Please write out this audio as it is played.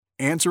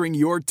answering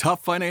your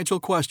tough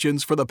financial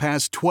questions for the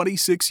past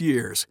 26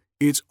 years.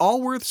 It's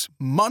Allworth's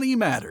Money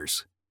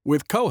Matters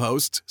with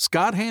co-hosts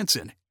Scott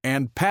Hanson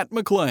and Pat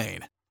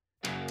McClain.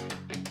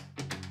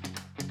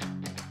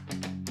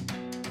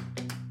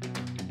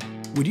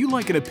 Would you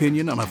like an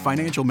opinion on a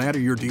financial matter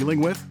you're dealing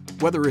with?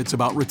 Whether it's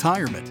about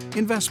retirement,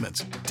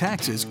 investments,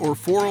 taxes, or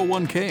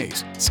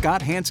 401ks,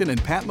 Scott Hanson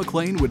and Pat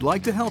McClain would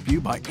like to help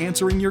you by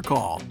answering your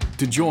call.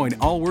 To join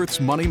Allworth's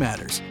Money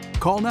Matters,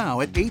 call now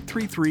at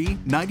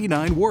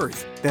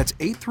 833-99-WORTH. That's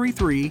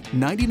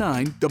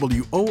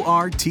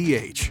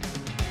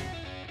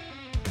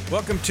 833-99-WORTH.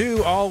 Welcome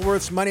to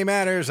Allworth's Money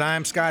Matters.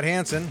 I'm Scott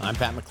Hanson. I'm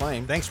Pat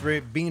McClain. Thanks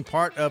for being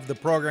part of the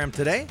program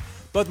today.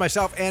 Both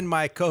myself and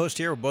my co-host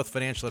here, we're both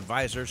financial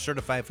advisors,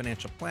 certified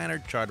financial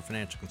planner, chartered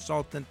financial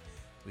consultant.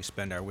 We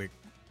spend our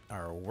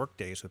work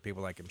days with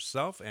people like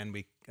himself, and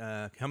we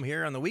come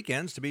here on the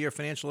weekends to be your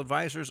financial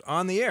advisors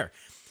on the air.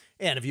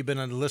 And if you've been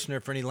a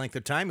listener for any length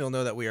of time, you'll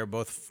know that we are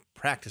both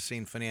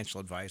practicing financial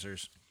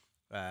advisors,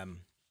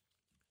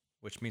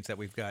 which means that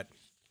we've got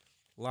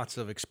lots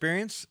of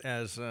experience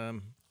as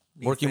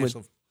working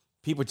with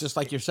people just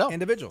like yourself,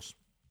 individuals.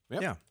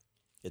 Yep. Yeah,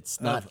 it's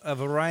not a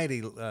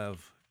variety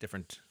of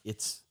different.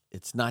 It's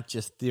not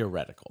just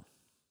theoretical.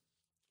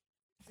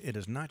 It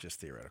is not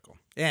just theoretical.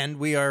 And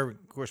we are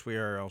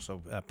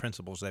also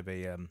principals of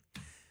a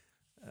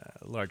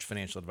large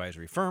financial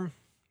advisory firm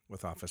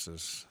with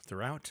offices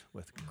throughout,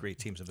 with great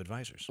teams of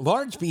advisors.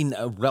 Large being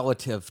a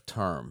relative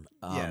term.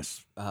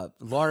 Yes.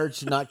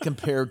 Large not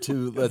compared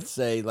to, let's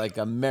say, like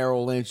a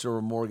Merrill Lynch or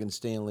a Morgan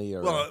Stanley.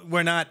 Well,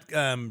 we're not,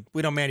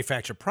 we don't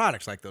manufacture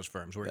products like those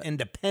firms. We're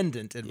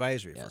independent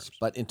advisory firms.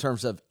 But in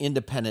terms of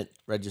independent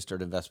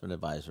registered investment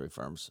advisory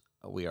firms,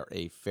 we are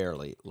a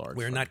fairly large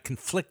We're firm. not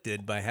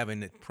conflicted by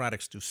having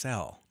products to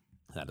sell.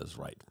 That is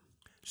right.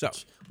 So,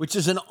 which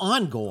is an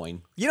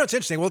ongoing. You know, it's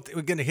interesting.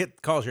 We're going to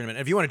hit calls here in a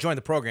minute. If you want to join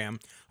the program,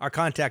 our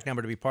contact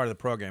number to be part of the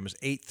program is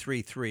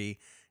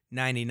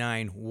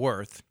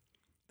 833-99-WORTH.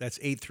 That's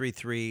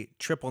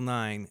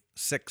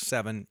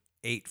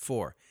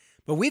 833-999-6784.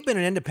 But we've been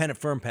an independent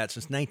firm, Pat,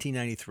 since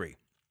 1993.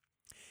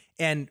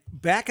 And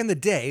back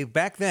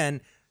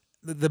then,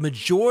 the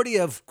majority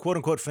of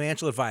quote-unquote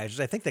financial advisors,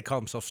 I think they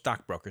called themselves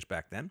stockbrokers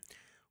back then,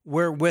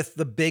 were with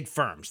the big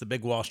firms, the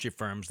big Wall Street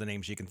firms, the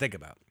names you can think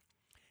about.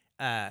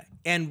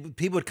 And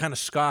people would kind of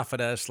scoff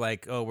at us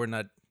like, oh, we're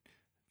not.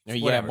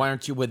 Yeah, why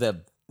aren't you with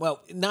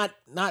not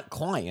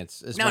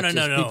clients as much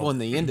as people in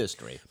the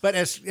industry. But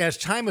as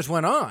time has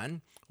went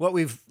on,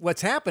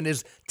 what's happened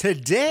is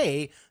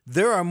today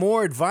there are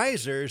more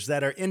advisors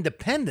that are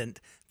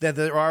independent than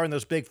there are in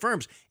those big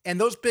firms.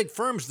 And those big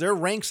firms, their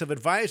ranks of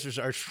advisors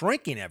are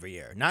shrinking every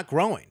year, not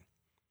growing.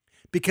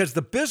 Because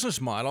the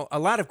business model, a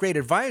lot of great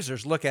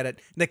advisors look at it,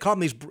 and they call them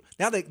these,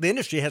 now the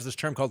industry has this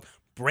term called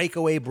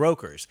breakaway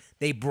brokers.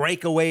 They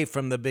break away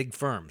from the big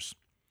firms.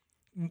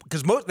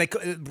 Because they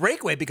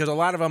break away because a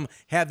lot of them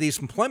have these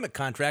employment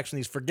contracts and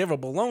these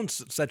forgivable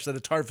loans such that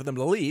it's hard for them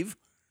to leave.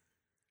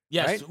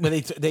 Yes, right? But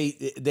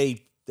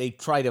they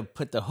try to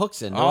put the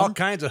hooks in. All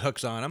kinds of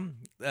hooks on them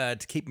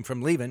to keep them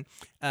from leaving.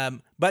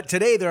 But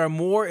today there are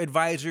more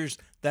advisors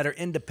that are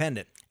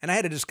independent. And I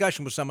had a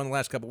discussion with someone the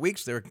last couple of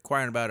weeks. They were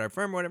inquiring about our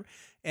firm or whatever.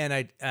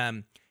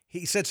 And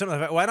he said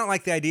something like, well, I don't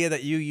like the idea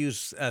that you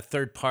use a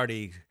third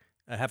party,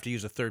 have to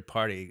use a third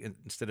party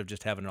instead of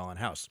just having it all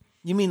in-house.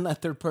 You mean a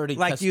third party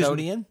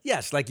custodian?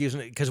 Yes, like using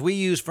it, because we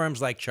use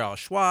firms like Charles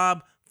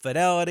Schwab,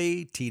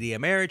 Fidelity, TD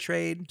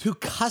Ameritrade. To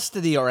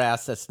custody our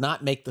assets,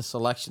 not make the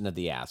selection of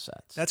the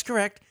assets. That's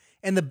correct.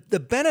 And the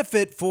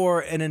benefit for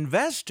an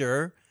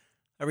investor,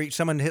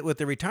 someone hit with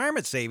the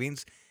retirement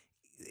savings,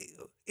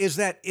 is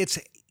that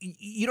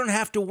you don't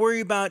have to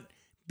worry about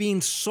being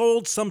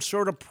sold some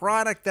sort of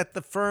product that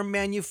the firm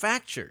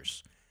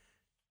manufactures.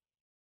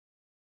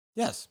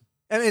 Yes.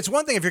 I mean, it's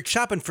one thing if you're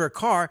shopping for a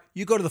car,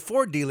 you go to the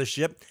Ford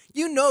dealership,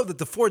 you know that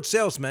the Ford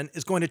salesman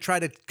is going to try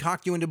to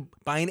talk you into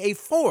buying a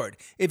Ford.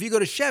 If you go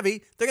to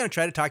Chevy, they're going to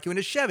try to talk you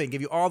into Chevy and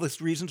give you all the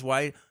reasons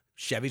why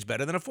Chevy's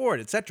better than a Ford,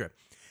 etc.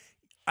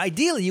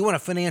 Ideally, you want a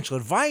financial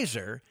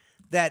advisor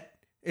that,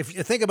 if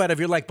you think about it, if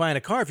you're like buying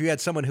a car, if you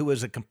had someone who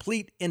is a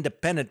complete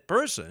independent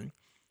person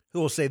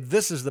who will say,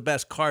 this is the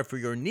best car for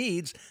your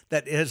needs,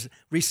 that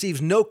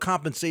receives no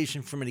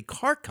compensation from any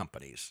car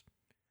companies.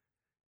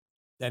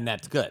 Then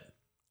that's good.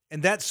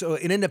 And that's so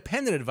an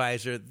independent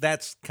advisor,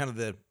 that's kind of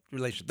the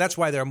relation. That's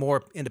why there are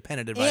more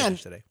independent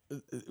advisors today.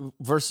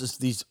 Versus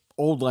these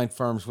old line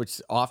firms,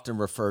 which often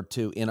referred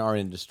to in our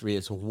industry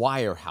as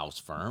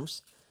wirehouse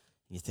firms.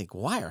 You think,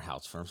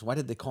 wirehouse firms? Why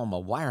did they call them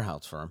a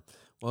wirehouse firm?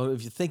 Well,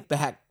 if you think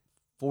back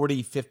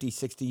 40, 50,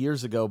 60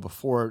 years ago,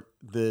 before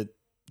the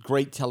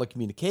great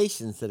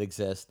telecommunications that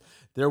exist,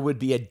 there would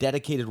be a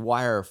dedicated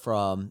wire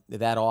from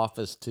that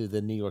office to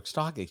the New York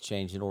Stock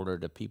Exchange in order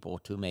to people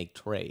to make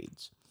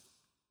trades.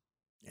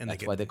 And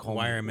that's why they call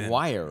wire them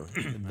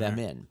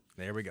in.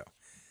 There we go.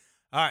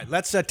 All right,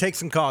 let's take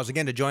some calls.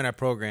 Again, to join our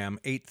program,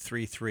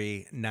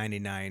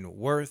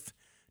 833-99-WORTH.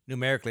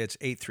 Numerically, it's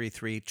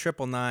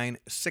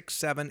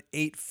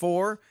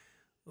 833-999-6784.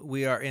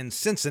 We are in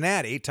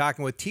Cincinnati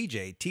talking with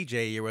TJ.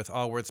 TJ, you're with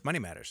Allworth's Money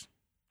Matters.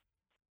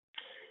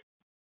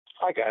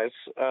 Hi, guys.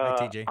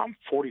 Hi, TJ. I'm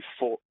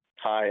 44.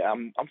 Hi,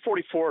 I'm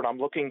 44, and I'm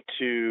looking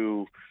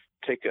to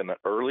take an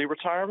early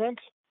retirement.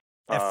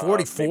 At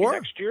 44? Maybe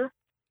next year.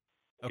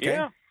 Okay.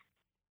 Yeah.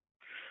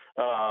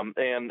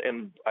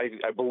 And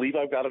I believe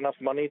I've got enough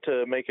money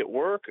to make it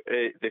work.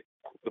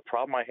 The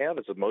problem I have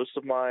is that most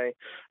of my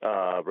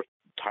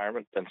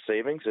retirement and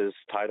savings is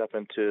tied up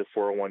into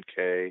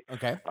 401k.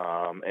 Okay.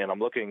 And I'm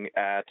looking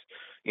at,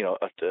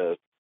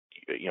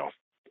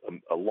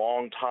 a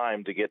long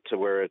time to get to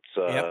where it's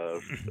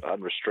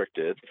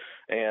unrestricted.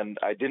 And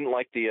I didn't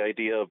like the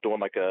idea of doing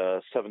like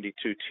a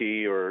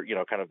 72T or,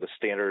 kind of the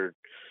standard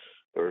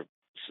or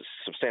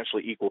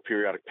substantially equal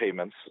periodic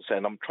payments.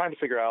 And I'm trying to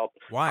figure out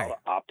Why?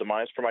 how to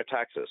optimize for my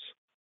taxes.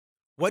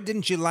 What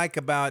didn't you like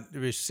about the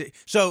receipt?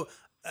 So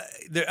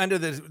under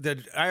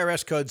the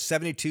IRS code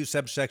 72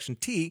 subsection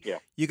T,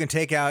 you can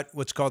take out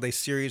what's called a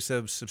series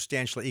of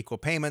substantially equal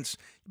payments.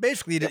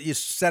 Basically, you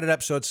set it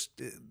up so it's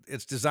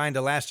designed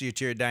to last you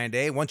to your dying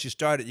day. Once you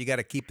start it, you got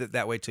to keep it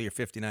that way till you're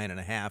 59 and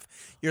a half.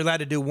 You're allowed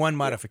to do one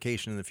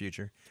modification in the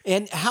future.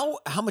 And how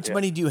much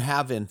money do you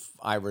have in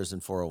IRAs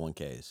and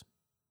 401ks?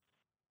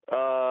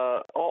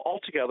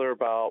 Altogether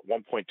about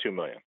 $1.2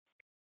 million.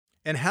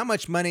 And how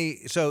much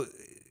money? So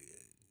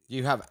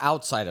you have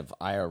outside of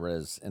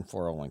IRAs and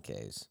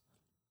 401ks?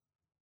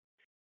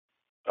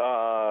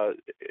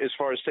 As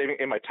far as saving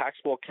in my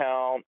taxable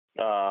account,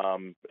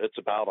 it's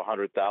about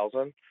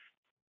 $100,000.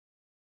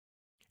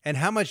 And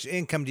how much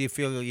income do you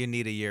feel you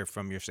need a year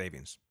from your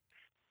savings?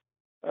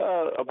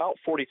 About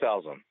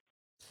 $40,000.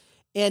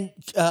 And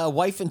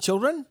wife and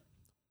children?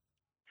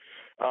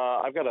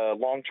 I've got a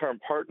long-term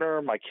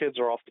partner. My kids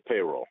are off the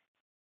payroll.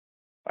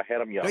 I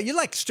had them young. No, you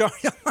like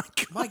starting? Oh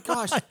my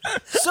gosh!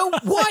 So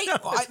why?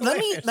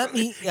 Let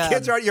me.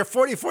 Kids are. You're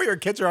 44. Your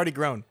kids are already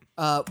grown.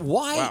 Why?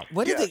 Wow.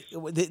 What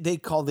did they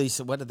call these?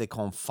 What did they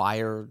call them?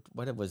 Fired?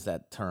 What was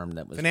that term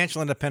that was?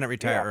 Financial independent,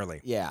 retire early.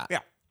 Yeah. Yeah.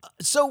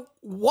 So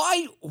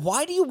why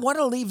do you want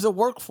to leave the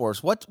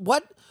workforce? What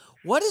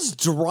is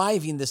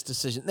driving this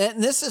decision?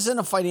 And this isn't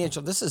a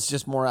financial. This is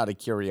just more out of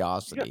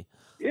curiosity.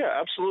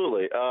 Yeah,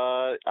 absolutely.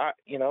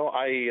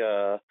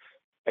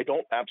 I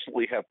don't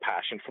absolutely have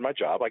passion for my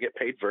job. I get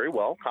paid very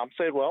well,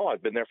 compensated well.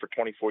 I've been there for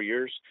 24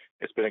 years.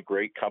 It's been a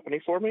great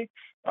company for me.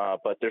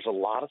 But there's a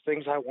lot of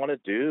things I want to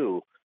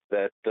do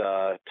that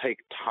take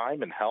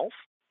time and health.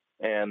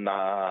 And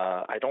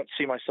I don't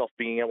see myself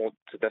being able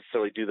to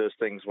necessarily do those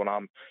things when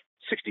I'm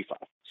 65.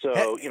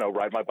 So,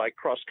 ride my bike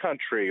cross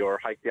country or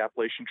hike the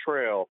Appalachian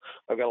Trail.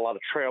 I've got a lot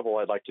of travel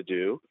I'd like to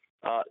do.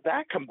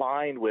 That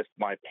combined with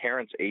my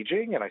parents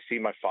aging, and I see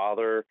my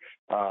father,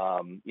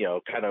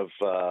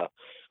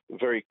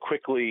 very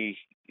quickly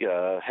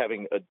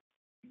having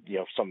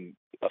some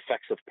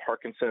effects of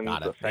Parkinson's.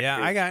 Yeah,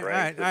 I got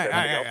it. All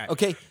right.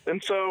 Okay.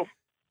 And so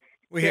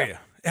we hear you.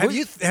 Have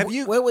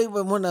you? Wait.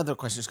 One other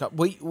question, Scott.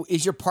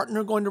 Is your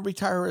partner going to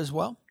retire as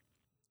well?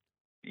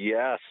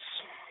 Yes.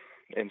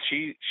 And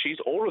she's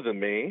older than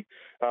me,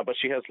 but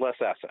she has less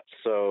assets.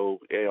 So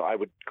I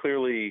would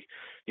clearly,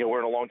 we're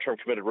in a long-term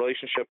committed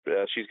relationship.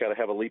 She's got to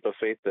have a leap of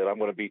faith that I'm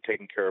going to be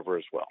taking care of her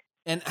as well.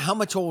 And how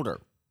much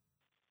older?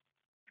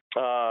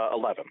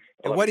 11.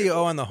 And what do you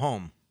owe on the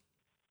home?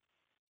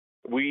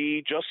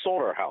 We just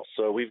sold our house,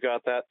 so we've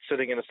got that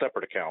sitting in a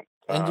separate account.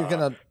 And you're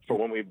gonna for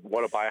when we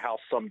want to buy a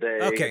house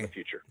someday in the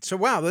future. So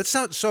wow, that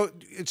sounds so.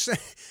 It's kind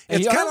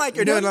of like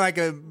you're doing like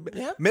a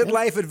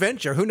midlife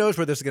adventure. Who knows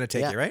where this is going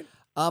to take you, right?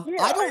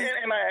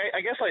 I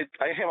guess I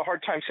have a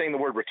hard time saying the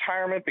word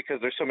retirement because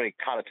there's so many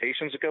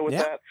connotations that go with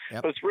that.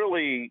 But it's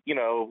really,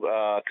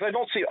 because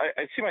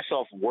I see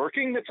myself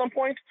working at some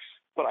point,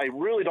 but I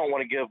really don't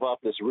want to give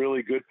up this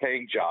really good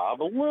paying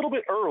job a little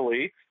bit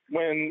early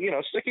when,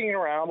 sticking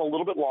around a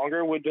little bit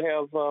longer would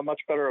have a much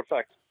better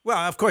effect. Well,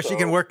 of course, you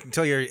can work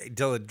until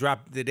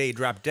the day you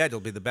drop dead. It'll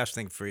be the best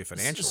thing for you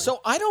financially. So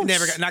you're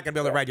not going to be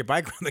able to ride your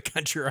bike around the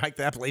country or hike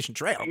the Appalachian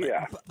Trail.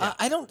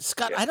 I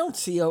don't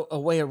see a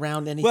way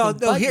around anything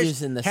but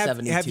using the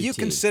 72T. Have you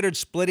considered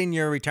splitting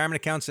your retirement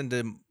accounts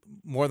into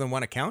more than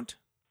one account?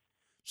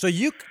 So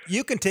you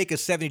can take a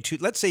 72.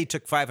 Let's say you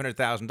took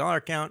 $500,000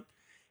 account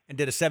and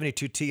did a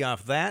 72T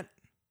off that.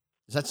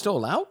 Is that still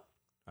allowed?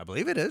 I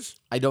believe it is.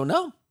 I don't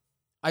know.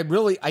 I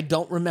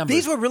don't remember.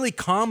 These were really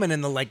common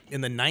in the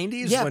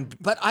 90s. Yeah,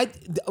 but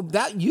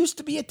that used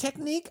to be a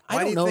technique.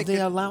 I don't know if they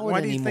allow it anymore. Why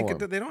do you think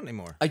that they don't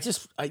anymore?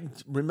 I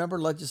remember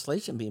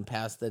legislation being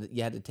passed that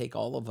you had to take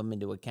all of them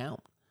into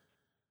account.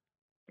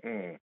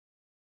 I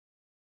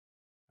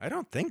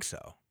don't think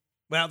so.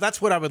 Well, that's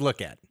what I would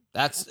look at.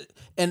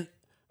 And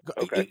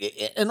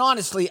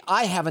honestly,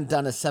 I haven't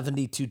done a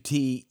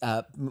 72T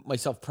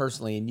myself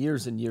personally in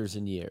years and years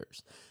and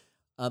years.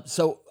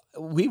 So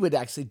we would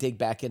actually dig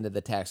back into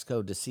the tax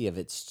code to see if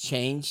it's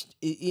changed.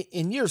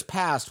 In years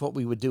past, what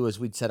we would do is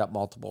we'd set up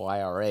multiple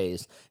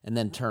IRAs and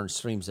then turn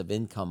streams of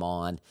income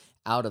on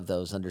out of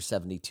those under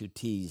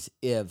 72Ts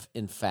if,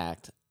 in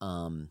fact,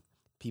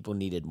 people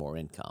needed more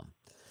income.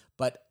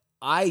 But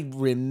I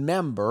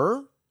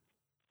remember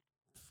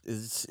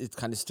it's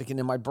kind of sticking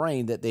in my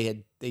brain that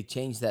they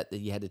changed that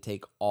you had to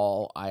take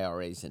all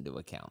IRAs into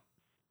account.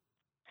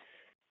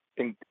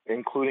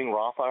 Including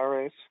Roth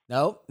IRAs?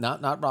 No,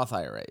 not Roth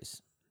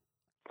IRAs.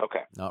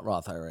 Okay. Not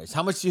Roth IRAs.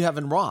 How much do you have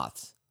in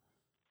Roths?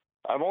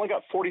 I've only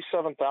got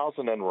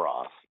 47,000 in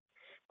Roth.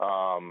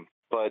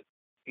 But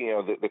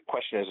the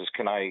question is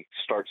can I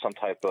start some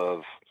type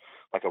of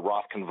like a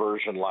Roth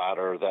conversion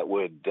ladder that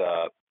would,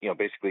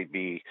 basically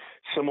be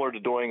similar to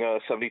doing a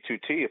 72T,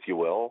 if you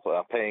will,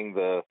 paying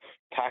the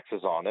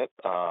taxes on it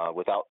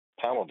without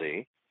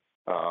penalty,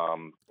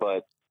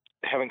 but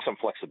having some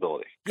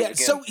flexibility. Yeah. Again,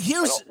 So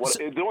here's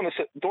doing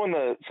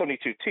the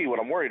 72T. What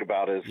I'm worried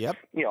about is,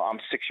 I'm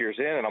 6 years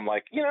in, and I'm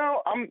like,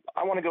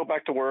 I want to go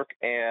back to work,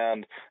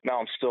 and now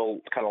I'm still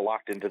kind of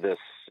locked into this,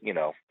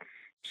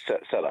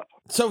 setup.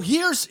 So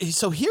here's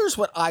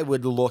what I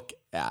would look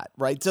at,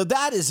 right? So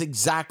that is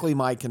exactly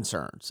my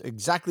concerns,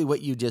 exactly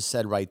what you just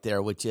said right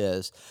there, which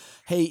is,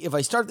 hey, if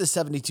I start the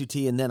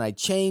 72T and then I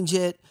change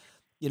it,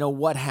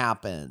 what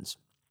happens?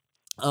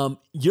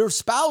 Your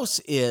spouse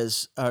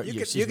is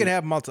you can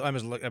have multiple.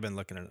 I've been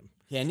looking at them.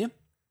 Can you?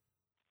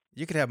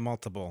 You could have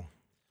multiple.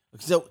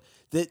 So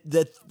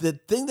the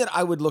thing that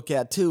I would look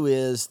at too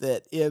is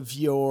that if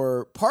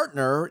your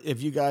partner,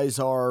 if you guys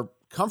are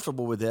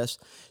comfortable with this,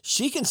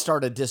 she can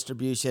start a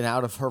distribution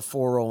out of her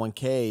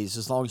 401ks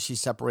as long as she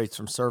separates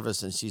from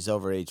service and she's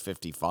over age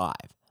 55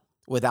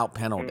 without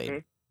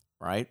penalty,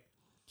 right?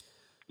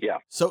 Yeah.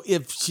 So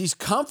if she's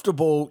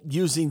comfortable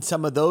using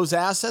some of those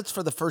assets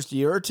for the first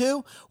year or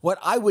two, what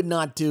I would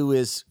not do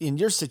is, in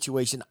your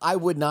situation, I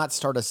would not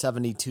start a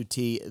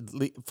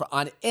 72T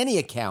on any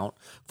account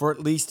for at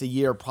least a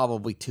year,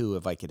 probably two,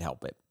 if I could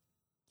help it.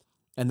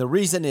 And the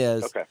reason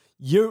is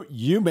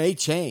you may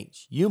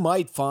change. You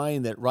might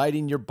find that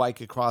riding your bike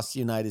across the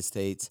United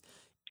States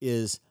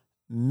is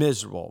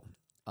miserable,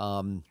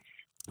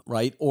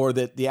 right? Or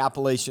that the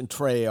Appalachian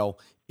Trail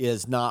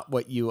is not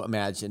what you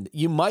imagined.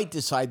 You might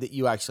decide that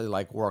you actually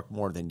like work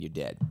more than you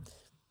did.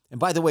 And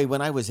by the way,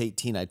 when I was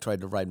 18, I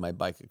tried to ride my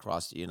bike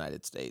across the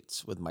United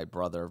States with my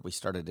brother. We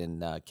started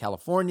in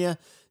California,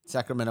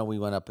 Sacramento. We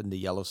went up into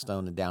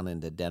Yellowstone and down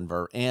into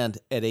Denver. And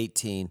at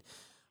 18,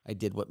 I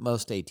did what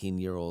most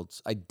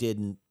 18-year-olds, I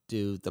didn't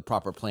do the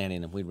proper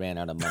planning, and we ran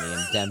out of money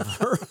in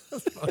Denver.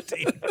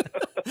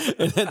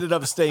 And ended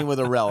up staying with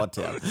a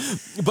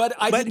relative. But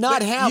I did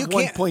not have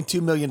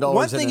 $1.2 million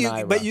in an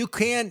IRA. But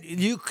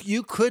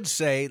you could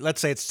say, let's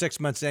say it's 6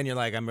 months in, you're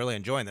like, I'm really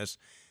enjoying this.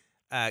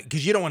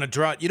 Because you don't want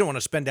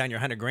to spend down your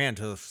 $100,000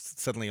 to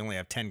suddenly you only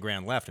have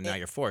 $10,000 left, and now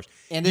you're forced.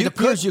 And it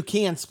appears you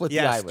can split the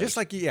IRA. Just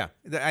like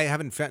I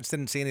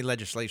didn't see any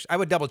legislation. I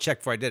would double check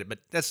before I did it, but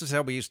that's just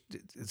how this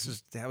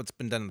is how it's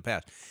been done in the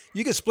past.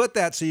 You can split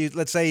that. So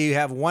let's say you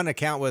have one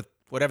account with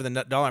whatever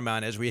the dollar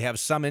amount is, where you have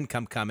some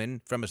income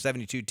coming from a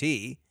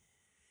 72T.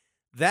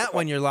 That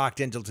one you're locked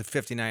into to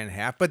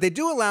 59.5, but they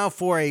do allow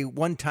for a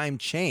one-time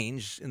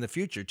change in the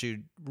future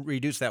to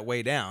reduce that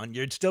way down.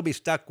 You'd still be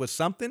stuck with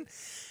something.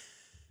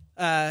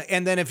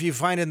 And then if you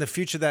find in the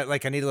future that,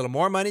 like, I need a little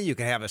more money, you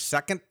can have a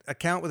second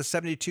account with a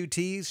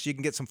 72T, so you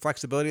can get some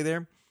flexibility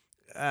there.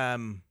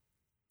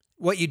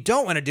 What you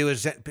don't want to do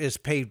is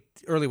pay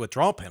early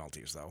withdrawal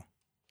penalties, though.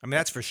 I mean,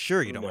 that's for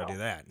sure you don't want to do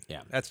that.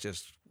 Yeah. That's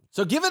just...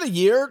 So give it a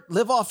year,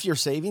 live off your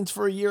savings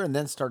for a year, and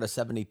then start a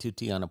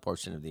 72T on a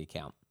portion of the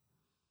account.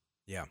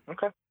 Yeah.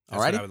 Okay. That's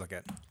what I would look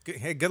at.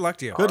 Good luck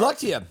to you. Good luck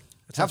to you.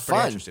 Have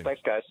fun.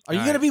 Thanks, guys. Are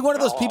you going to be one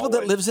of those people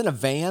that lives in a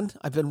van?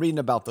 I've been reading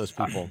about those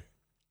people.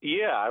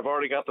 Yeah, I've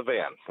already got the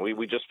van.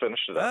 We just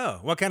finished it up. Oh,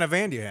 what kind of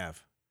van do you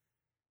have?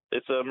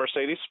 It's a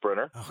Mercedes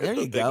Sprinter. Oh, there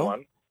you big go.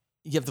 One.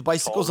 You have the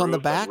bicycles on the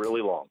back?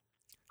 Really long.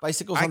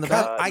 Bicycles on the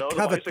back? I no,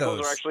 covet the bicycles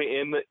those. are actually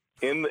in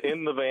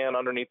the van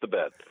underneath the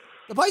bed.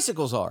 The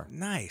bicycles are.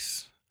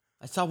 Nice.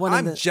 I saw one.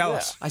 I'm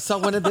jealous. I saw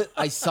one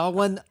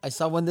I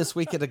saw one this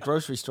week at a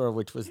grocery store,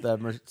 which was the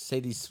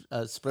Mercedes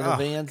Sprinter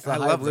vans. The I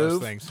high love roof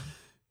those things.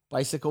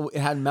 bicycle. It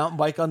had a mountain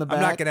bike on the back.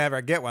 I'm not gonna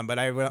ever get one, but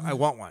I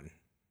want one.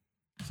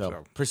 So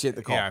appreciate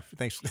the call. Yeah,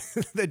 thanks.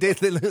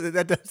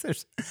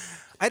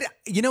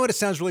 You know what? It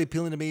sounds really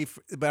appealing to me,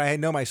 but I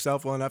know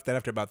myself well enough that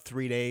after about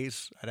 3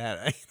 days, I'd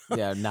had.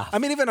 Yeah, no. I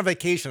mean, even on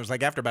vacation, it was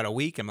like after about a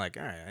week, I'm like,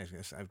 all right,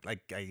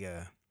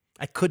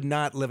 I could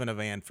not live in a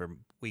van for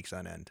weeks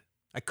on end.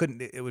 I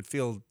couldn't. It would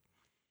feel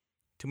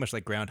too much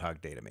like Groundhog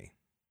Day to me.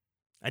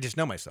 I just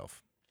know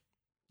myself.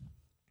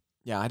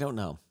 Yeah, I don't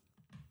know.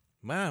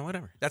 Well,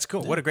 whatever. That's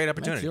cool. What a great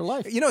opportunity. That's your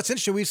life. You know, it's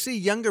interesting. We see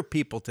younger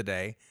people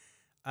today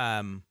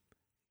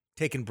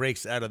taking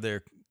breaks out of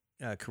their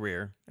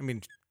career. I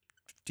mean,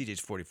 TJ's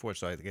 44,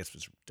 so I guess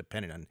it's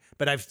dependent on.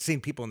 But I've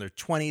seen people in their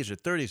 20s or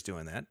 30s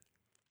doing that.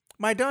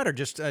 My daughter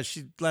just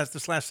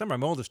this last summer,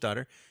 my oldest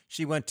daughter,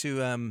 she went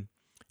to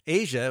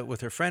Asia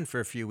with her friend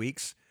for a few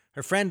weeks.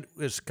 Her friend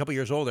was a couple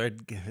years older,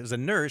 was a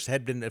nurse,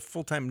 had been a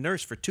full-time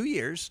nurse for 2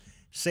 years,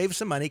 saved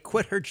some money,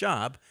 quit her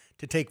job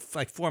to take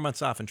like 4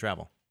 months off and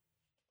travel.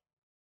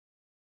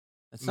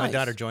 That's My nice.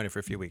 daughter joined her for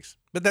a few weeks.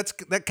 But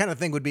that kind of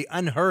thing would be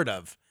unheard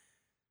of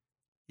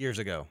years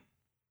ago.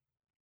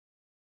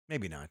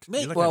 Maybe not.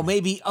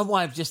 Maybe.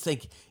 I just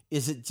think,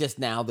 is it just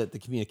now that the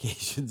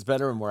communication's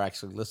better and we're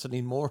actually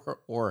listening more,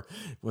 or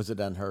was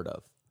it unheard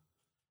of?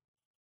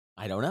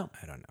 I don't know.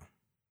 I don't know.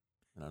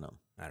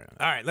 All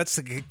right, let's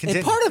continue.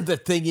 And part of the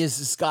thing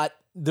is, Scott,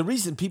 the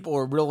reason people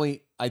are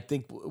really, I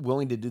think,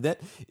 willing to do that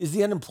is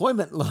the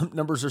unemployment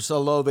numbers are so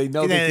low, they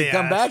know they can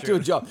come back to a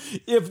job.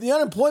 If the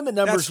unemployment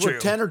numbers were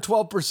 10 or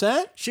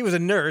 12%. She was a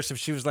nurse. If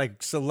she was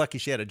like so lucky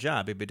she had a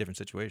job, it'd be a different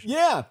situation.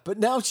 Yeah, but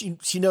now she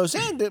knows,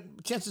 and the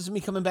chances of me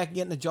coming back and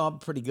getting a job are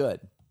pretty good.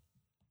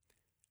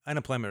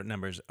 Unemployment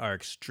numbers are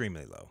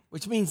extremely low.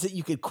 Which means that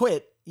you could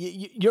quit.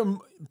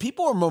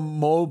 People are more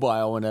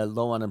mobile in a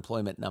low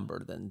unemployment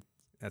number than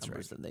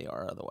they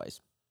are otherwise.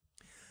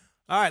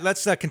 All right,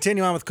 let's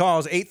continue on with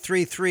calls.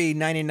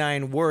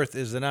 833-99-WORTH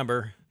is the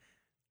number.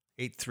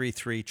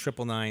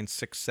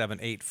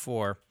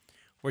 833-999-6784.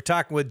 We're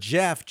talking with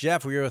Jeff.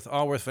 Jeff, we're with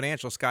Allworth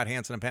Financial, Scott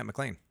Hanson and Pat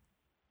McLean.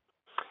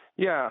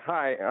 Yeah,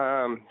 hi.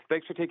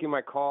 Thanks for taking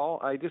my call.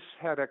 I just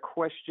had a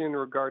question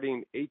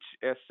regarding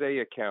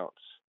HSA accounts.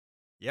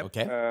 Yep.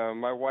 Okay.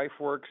 My wife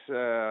works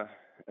at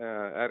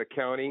a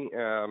county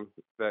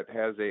that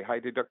has a high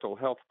deductible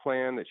health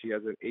plan, that she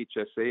has an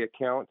HSA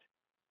account.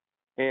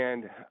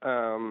 And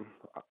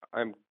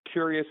I'm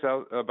curious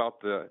about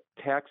the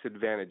tax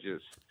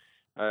advantages.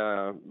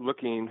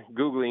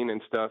 Googling and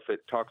stuff,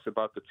 it talks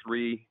about the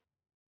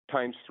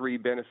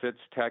 3x3 benefits,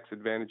 tax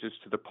advantages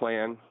to the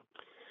plan.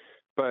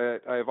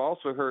 But I've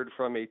also heard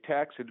from a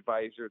tax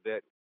advisor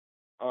that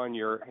on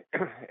your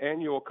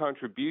annual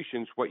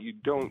contributions, what you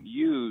don't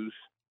use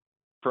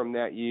from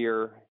that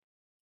year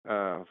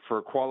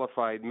for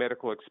qualified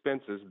medical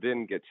expenses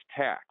then gets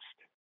taxed.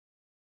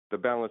 The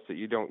balance that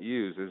you don't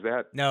use, is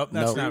that? No,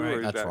 that's not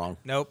right. That's wrong.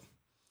 Nope.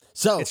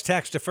 So it's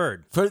tax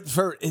deferred. For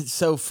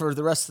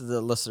the rest of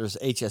the listeners,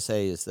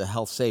 HSA is the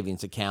health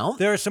savings account.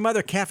 There are some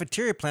other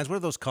cafeteria plans. What are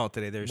those called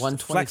today? There's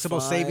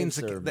flexible savings.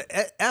 The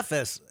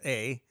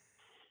FSA.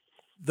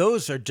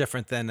 Those are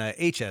different than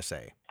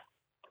HSA.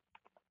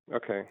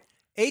 Okay.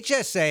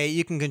 HSA,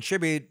 you can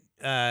contribute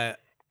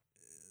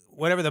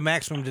whatever the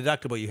maximum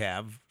deductible you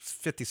have,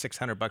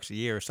 $5,600 a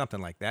year or something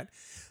like that.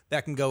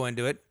 That can go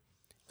into it.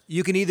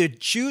 You can either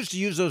choose to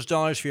use those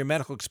dollars for your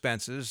medical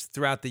expenses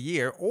throughout the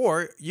year,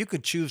 or you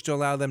could choose to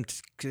allow them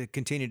to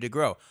continue to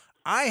grow.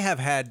 I have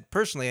had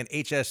personally an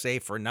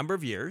HSA for a number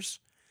of years.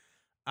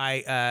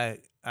 I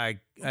think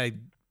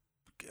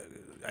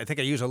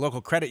I use a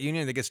local credit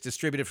union that gets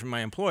distributed from my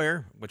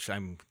employer, which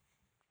I'm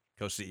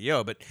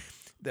co-CEO, but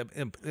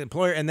the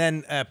employer, and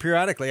then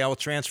periodically I will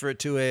transfer it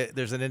to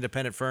there's an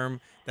independent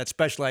firm that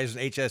specializes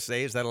in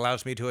HSAs that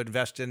allows me to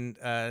invest in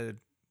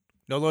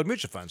no-load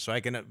mutual funds, so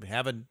I can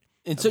have a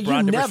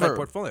broad diversified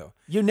portfolio.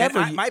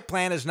 My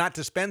plan is not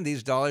to spend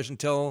these dollars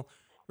until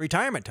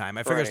retirement time.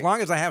 I figure as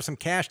long as I have some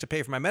cash to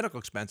pay for my medical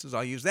expenses,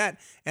 I'll use that.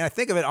 And I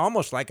think of it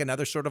almost like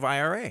another sort of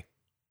IRA.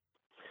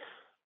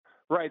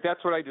 Right,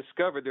 that's what I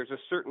discovered. There's a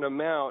certain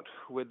amount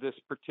with this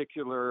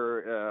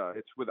particular,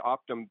 it's with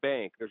Optum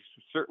Bank. There's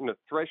a certain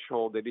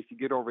threshold that if you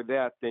get over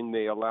that, then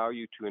they allow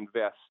you to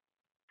invest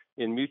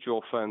in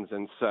mutual funds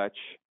and such.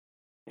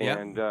 Yeah.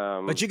 And,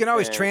 but you can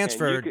always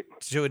transfer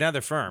to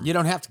another firm. You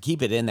don't have to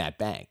keep it in that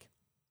bank.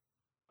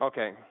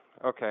 Okay.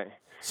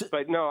 So,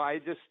 but no, I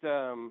just,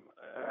 the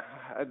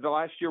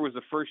last year was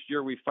the first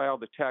year we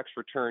filed a tax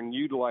return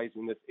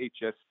utilizing this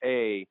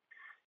HSA.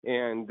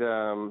 And,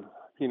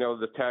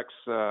 the tax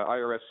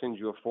IRS sends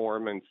you a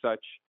form and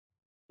such.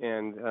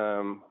 And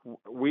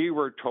we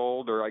were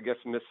told, or I guess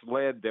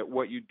misled, that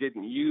what you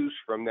didn't use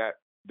from that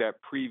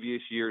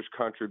previous year's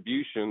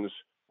contributions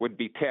would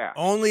be taxed.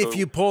 Only if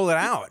you pull it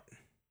out.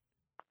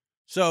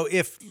 So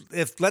if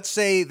let's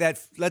say you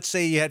had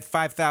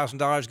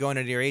 $5,000 going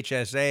into your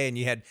HSA and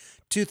you had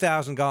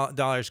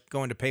 $2,000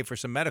 going to pay for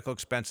some medical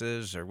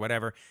expenses or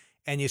whatever,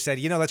 and you said,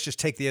 let's just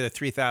take the other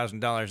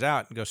 $3,000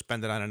 out and go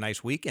spend it on a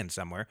nice weekend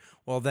somewhere,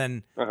 well,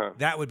 then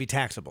that would be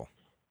taxable.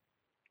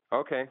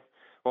 Okay.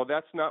 Well,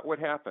 that's not what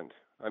happened.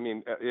 I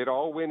mean, it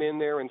all went in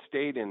there and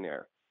stayed in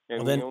there.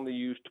 And we only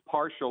used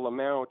partial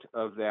amount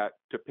of that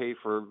to pay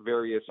for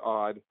various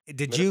odd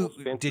expenses,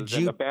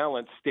 and the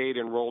balance stayed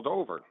and rolled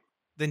over.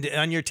 Then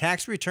on your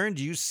tax return,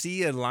 do you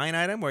see a line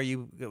item where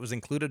it was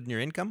included in your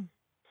income?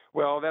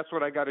 Well, that's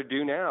what I got to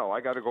do now.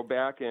 I got to go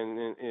back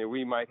and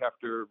we might have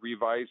to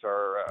revise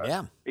our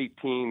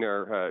 18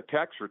 or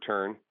tax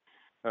return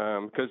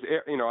because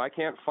I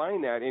can't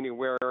find that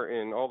anywhere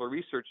in all the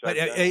research. But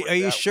are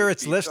you sure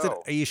it's listed?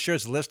 So. Are you sure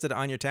it's listed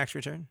on your tax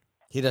return?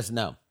 He doesn't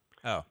know.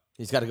 Oh,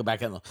 he's got to go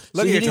back and look.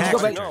 Look at your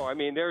tax return. No, I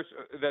mean there's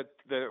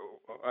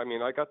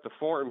I got the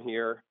form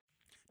here.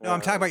 No, I'm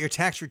talking about your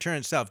tax return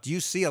itself. Do you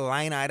see a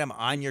line item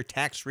on your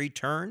tax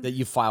return that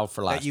you filed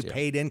for last year? That you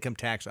paid income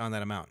tax on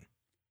that amount?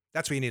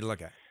 That's what you need to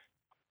look at.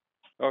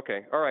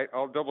 Okay. All right.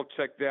 I'll double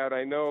check that.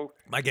 I know.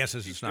 My guess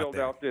is it's not there. You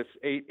filled out this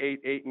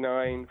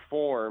 8889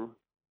 form,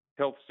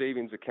 health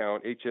savings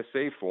account,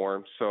 HSA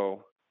form.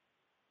 So,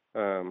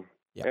 and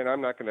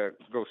I'm not going to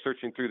go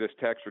searching through this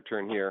tax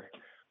return here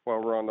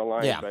while we're on the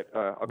line. Yeah. But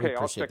okay,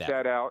 I'll check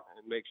that out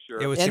and make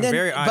sure. It was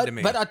very odd to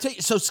me. But I'll tell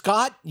you, so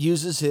Scott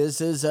uses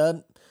his as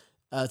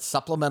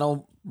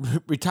supplemental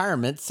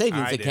retirement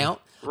savings I do. account.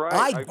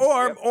 Right.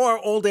 Or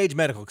old age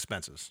medical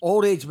expenses.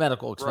 Old age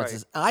medical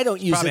expenses. I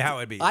don't use Probably it. how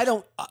it'd be I used.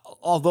 don't.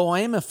 Although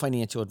I am a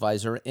financial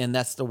advisor, and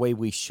that's the way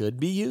we should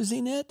be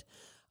using it,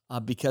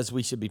 because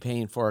we should be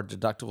paying for our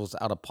deductibles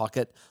out of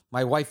pocket.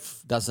 My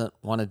wife doesn't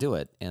want to do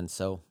it, and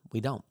so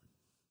we don't.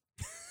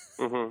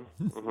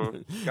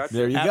 Gotcha.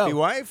 There you Happy go.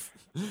 wife.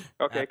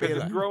 Okay, Happy because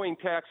life. it's growing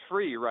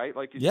tax-free, right?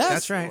 Like you Yes, said.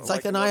 That's right. It's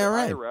like an another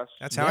IRA.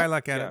 That's how I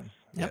look at it.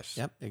 Yes.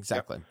 Yep.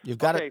 Exactly. You've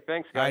got Okay, it.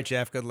 thanks, All guys. right,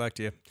 Jeff. Good luck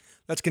to you.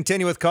 Let's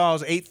continue with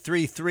calls.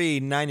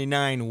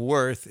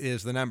 833-99-WORTH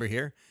is the number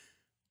here.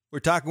 We're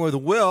talking with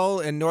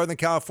Will in Northern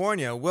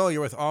California. Will,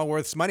 you're with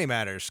Allworth's Money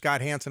Matters. Scott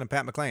Hanson and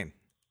Pat McClain.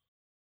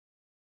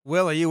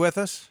 Will, are you with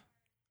us?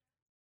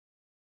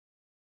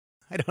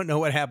 I don't know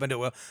what happened to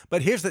Will,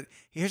 but here's the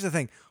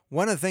thing.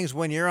 One of the things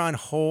when you're on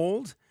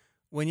hold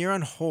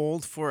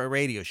for a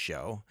radio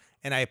show,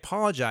 and I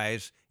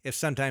apologize if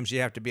sometimes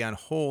you have to be on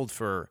hold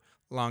for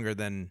longer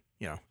than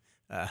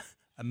a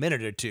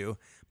minute or two.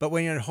 But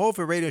when you're on hold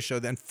for a radio show,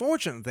 the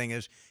unfortunate thing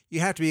is you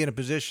have to be in a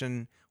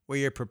position where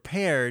you're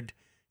prepared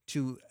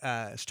to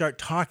start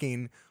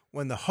talking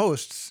when the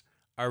hosts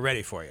are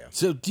ready for you.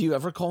 So, do you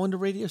ever call into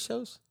radio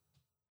shows,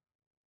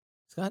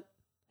 Scott?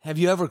 Have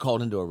you ever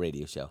called into a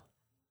radio show?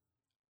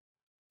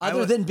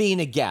 Other than being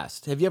a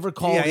guest, have you ever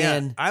called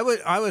in? I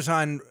was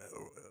on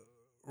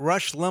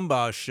Rush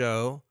Limbaugh's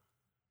show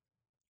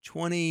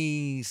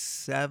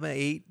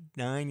 8,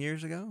 9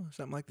 years ago,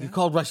 something like that. You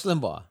called Rush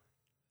Limbaugh.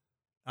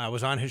 I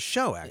was on his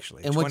show,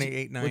 actually. And 9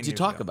 years what'd you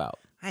talk ago. about?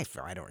 I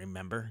don't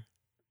remember.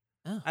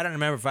 Oh. I don't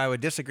remember if I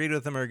would disagree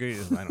with him or agree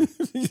with him.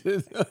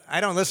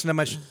 I don't listen to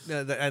much.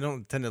 I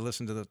don't tend to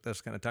listen to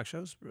those kind of talk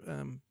shows.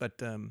 And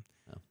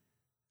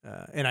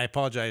I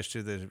apologize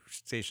to the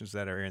stations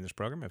that are airing this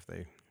program if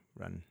they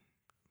run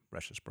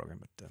Rush's program.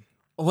 But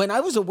When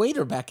I was a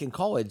waiter back in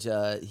college,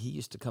 he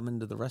used to come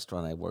into the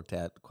restaurant I worked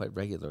at quite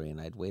regularly,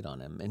 and I'd wait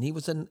on him. And he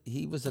was a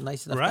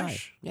nice enough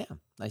Rush? guy. Yeah,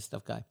 nice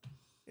enough guy.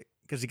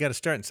 because he got to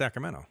start in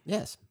Sacramento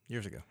Yes.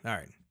 years ago. All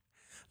right.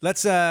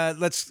 Let's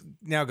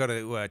now go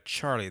to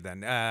Charlie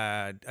then.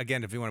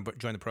 Again, if you want to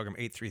join the program,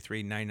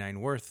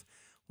 833-99-WORTH.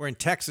 We're in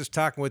Texas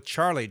talking with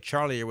Charlie.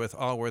 Charlie, you're with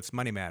Allworth's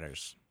Money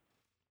Matters.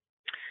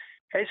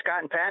 Hey, Scott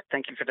and Pat.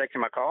 Thank you for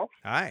taking my call.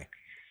 Hi.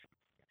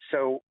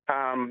 So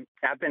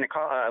I've been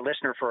a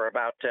listener for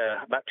about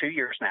 2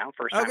 years now.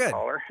 First time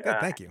caller. Good,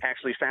 thank you.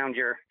 Actually found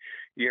your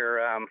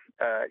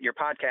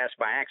podcast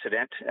by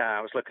accident.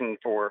 I was looking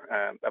for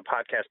a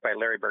podcast by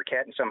Larry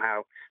Burkett, and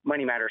somehow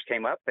Money Matters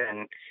came up,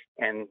 and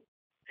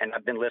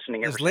I've been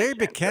listening. Is Larry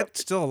Burkett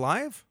still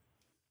alive?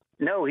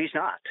 No, he's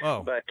not.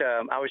 Oh. But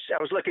I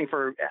was looking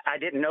for. I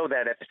didn't know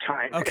that at the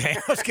time. Okay,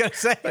 I was going to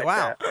say, but,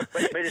 wow.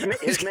 But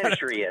his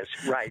ministry is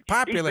right.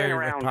 Popular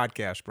with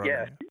podcast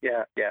program.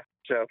 Yeah.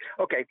 So,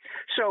 okay.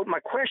 So my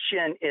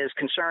question is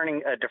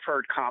concerning a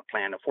deferred comp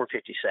plan of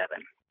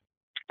 457.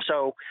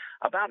 So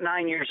about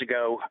 9 years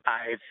ago,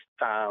 I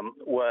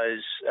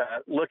was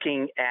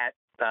looking at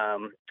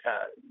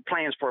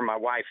plans for my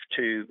wife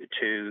to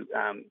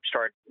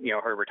start,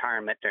 her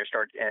retirement, to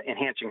start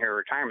enhancing her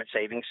retirement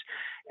savings.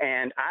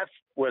 And I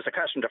was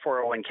accustomed to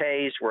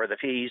 401ks where the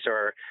fees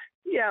are,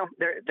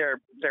 they're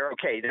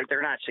okay.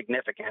 They're not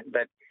significant,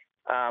 but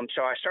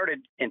so I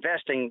started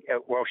investing.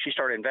 She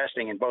started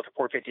investing in both the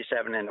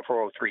 457 and the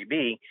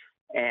 403b,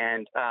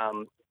 and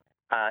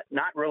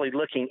not really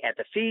looking at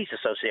the fees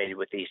associated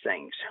with these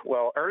things.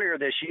 Well, earlier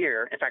this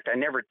year, in fact, I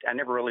never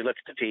really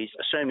looked at the fees,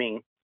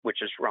 assuming,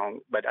 which is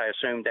wrong, but I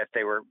assumed that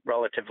they were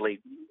relatively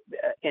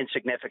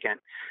insignificant.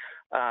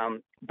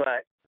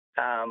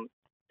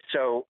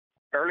 So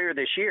earlier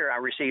this year, I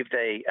received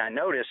a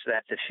notice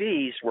that the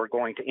fees were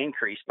going to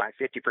increase by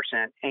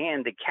 50%,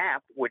 and the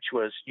cap, which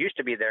used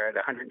to be there at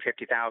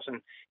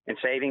 $150,000 in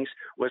savings,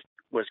 was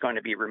going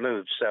to be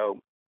removed.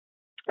 So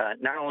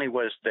not only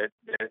was the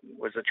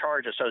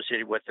charge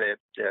associated with the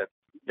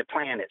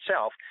plan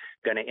itself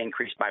going to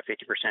increase by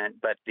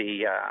 50%, but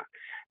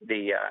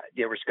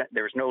there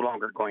was no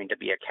longer going to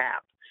be a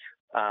cap.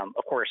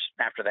 Of course,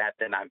 after that,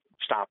 then I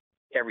stopped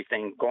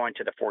everything going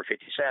to the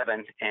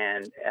 457,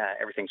 and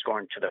everything's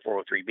going to the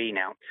 403b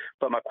now.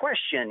 But my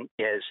question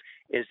is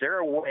there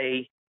a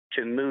way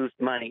to move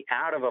money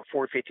out of a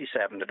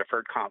 457, the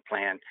deferred comp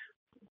plan,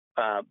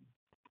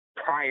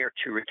 prior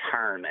to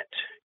retirement?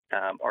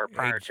 Or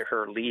prior to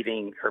her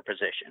leaving her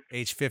position.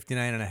 Age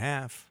 59 and a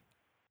half.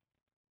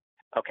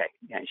 Okay,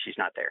 and she's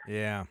not there.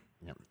 Yeah.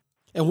 Yep.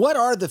 And what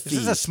are the fees?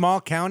 Is this a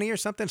small county or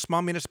something?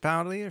 Small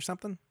municipality or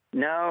something?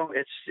 No,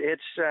 it's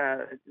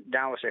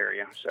Dallas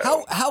area.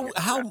 So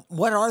how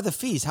what are the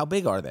fees? How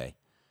big are they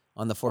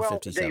on the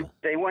 457? Well,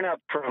 they went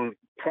up from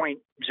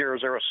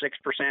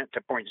 0.006%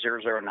 to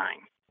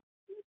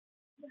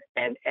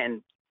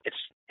 0.009,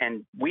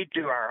 and we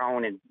do our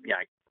own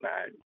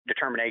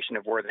determination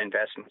of where the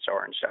investments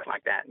are and stuff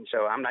like that. And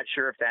so I'm not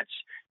sure if that's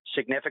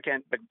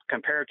significant, but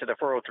compared to the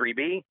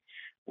 403b,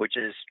 which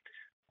is,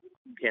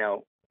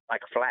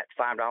 like a flat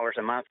 $5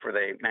 a month for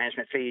the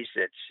management fees,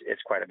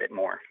 it's quite a bit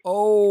more.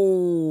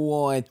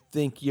 Oh, I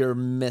think you're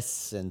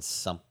missing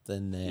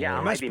something there. Yeah,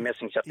 I might be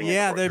missing something.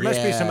 Yeah, there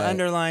must be some Yeah.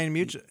 underlying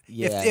mutual.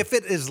 Yeah. If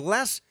it is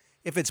less,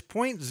 if it's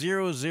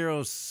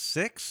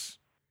 0.006,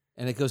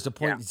 And it goes to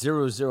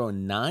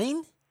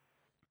 0.009?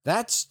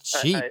 That's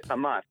cheap. A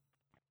month.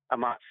 A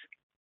month?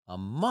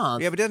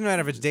 yeah, but it doesn't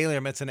matter if it's daily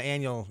or it's an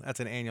annual. That's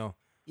an annual.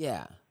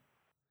 Yeah.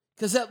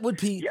 Because that would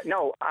be... Yeah,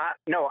 no,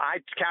 I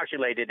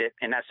calculated it,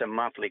 and that's a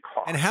monthly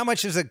cost. And how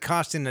much is it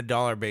costing a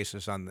dollar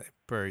basis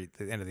per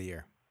the end of the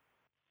year?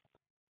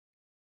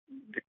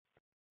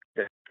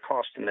 The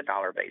cost in the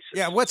dollar basis.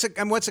 Yeah, what's it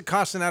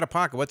costing out of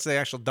pocket? What's the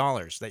actual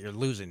dollars that you're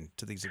losing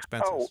to these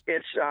expenses? Oh,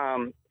 it's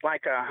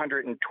like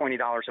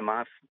 $120 a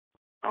month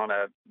on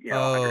a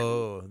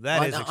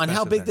that is on expensive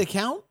how big then. the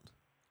count?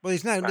 Well,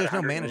 there's no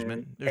about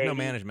management. There's no 180.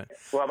 management.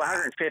 Well,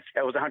 150.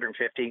 It was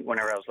 150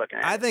 whenever I was looking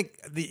at I it. think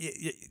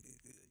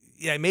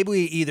maybe we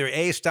either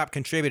A, stop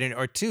contributing,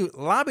 or two,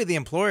 lobby the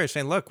employer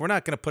saying, look, we're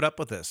not going to put up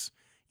with this.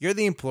 You're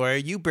the employer.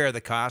 You bear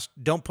the cost.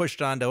 Don't push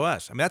it onto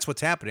us. I mean, that's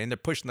what's happening. They're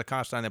pushing the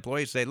cost on the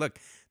employees. Say, look,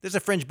 there's a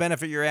fringe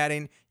benefit you're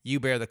adding. You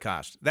bear the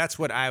cost. That's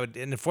what I would,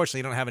 and unfortunately,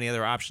 you don't have any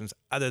other options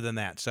other than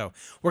that. So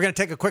we're going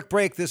to take a quick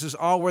break. This is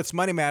Allworth's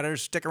Money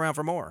Matters. Stick around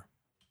for more.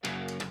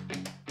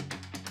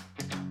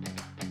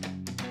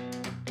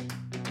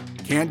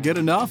 Can't get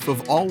enough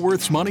of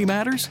Allworth's Money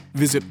Matters?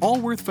 Visit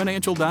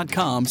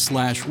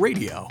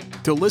allworthfinancial.com/radio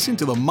to listen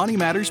to the Money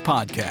Matters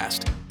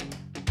podcast.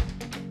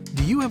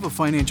 Do you have a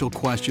financial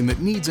question that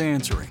needs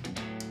answering?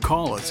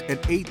 Call us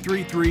at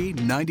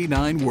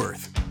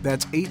 833-99-WORTH.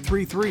 That's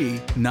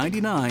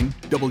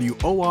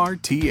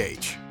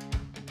 833-99-WORTH.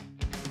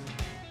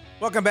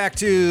 Welcome back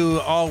to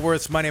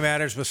Allworth's Money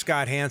Matters with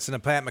Scott Hanson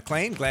and Pat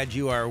McClain. Glad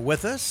you are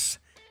with us.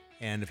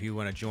 And if you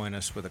want to join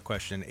us with a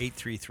question,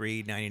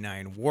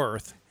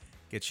 833-99-WORTH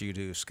gets you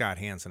to Scott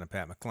Hanson and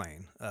Pat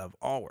McClain of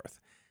Allworth.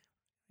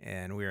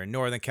 And we are in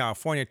Northern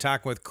California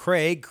talking with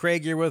Craig.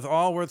 Craig, you're with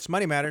Allworth's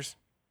Money Matters.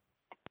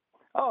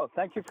 Oh,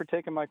 thank you for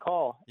taking my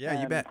call.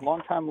 Yeah, you bet.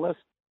 Long-time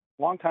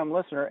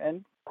listener.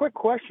 And quick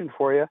question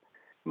for you.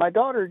 My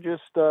daughter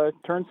just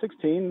turned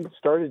 16,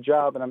 started a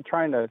job, and I'm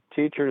trying to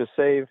teach her to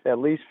save at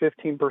least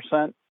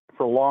 15%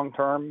 for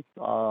long-term.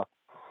 So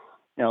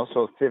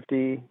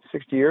 50,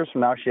 60 years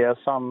from now, she has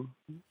some,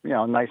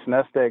 nice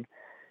nest egg.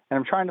 And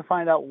I'm trying to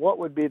find out what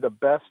would be the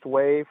best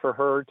way for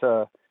her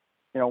to,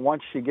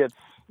 once she gets,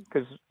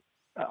 because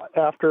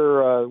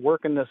after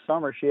working this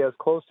summer, she has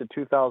close to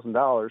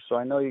 $2,000. So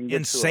I know you can get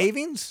in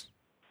savings?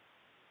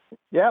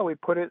 Yeah, we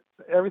put it.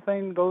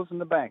 Everything goes in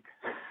the bank.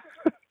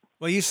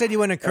 Well, you said you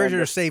want to encourage her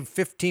to save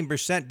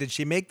 15%. Did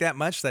she make that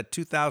much? That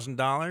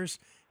 $2,000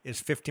 is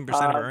 15%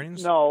 of her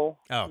earnings? No.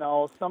 Oh.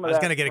 No. Some of I was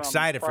that going to get from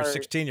excited for a prior-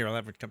 16-year-old.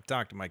 I'll never come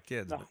talk to my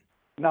kids. No. but-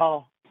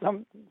 No.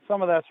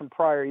 Some of that's from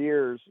prior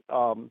years.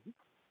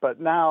 But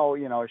now,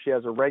 she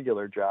has a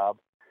regular job,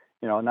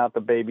 not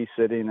the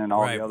babysitting and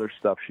all Right. the other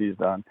stuff she's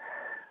done.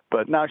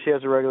 But now she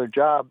has a regular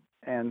job.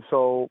 And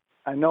so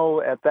I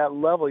know at that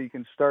level you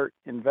can start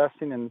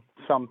investing in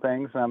some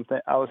things. And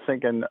I was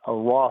thinking a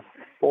Roth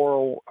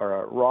 401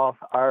 or a Roth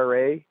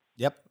IRA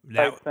Yep.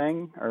 type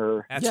thing.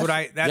 Or That's Yes.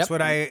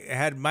 what Yep. I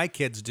had my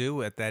kids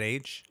do at that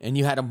age. And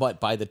you had them,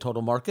 buy the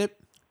total market?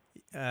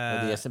 Or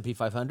Uh, the S&P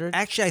 500?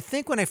 Actually, I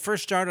think when I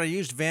first started, I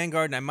used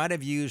Vanguard, and I might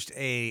have used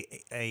a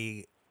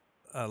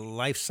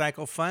life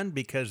cycle fund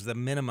because the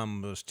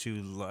minimum was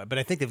too low. But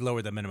I think they've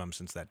lowered the minimum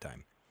since that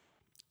time.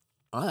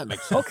 Oh, that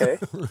makes sense. okay.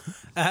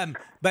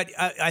 But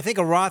I think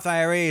a Roth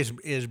IRA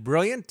is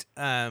brilliant.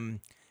 And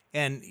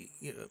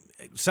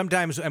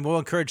sometimes, and we'll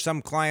encourage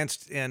some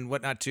clients and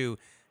whatnot to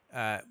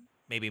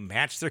maybe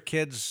match their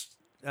kids'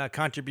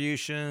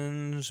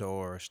 contributions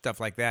or stuff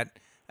like that.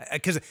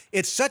 Because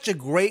it's such a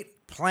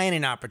great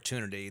planning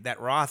opportunity, that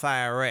Roth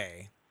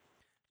IRA,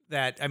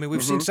 that, I mean,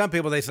 we've seen some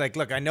people, they say, like,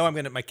 look, I know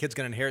my kid's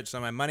going to inherit some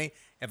of my money.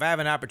 If I have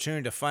an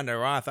opportunity to fund a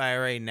Roth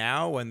IRA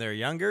now when they're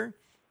younger,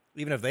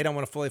 even if they don't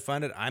want to fully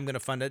fund it, I'm going to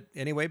fund it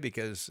anyway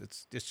because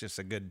it's just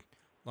a good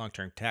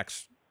long-term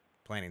tax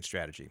planning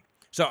strategy.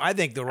 So I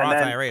think the Roth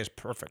IRA is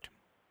perfect.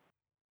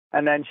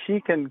 And then she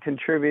can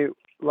contribute,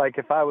 like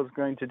if I was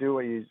going to do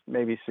what you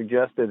maybe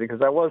suggested,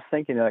 because I was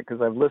thinking that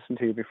because I've listened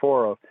to you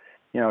before of,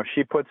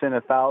 she puts in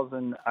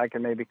 1,000, I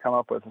can maybe come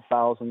up with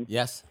 1,000.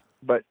 Yes.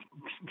 But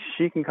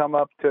she can come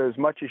up to as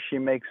much as she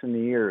makes in the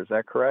year. Is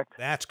that correct?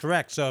 That's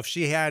correct. So if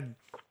she had,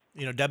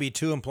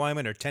 W-2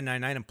 employment or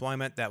 1099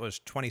 employment, that was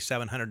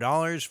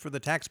 $2,700 for the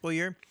taxable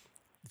year.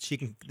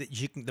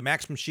 The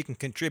maximum she can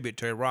contribute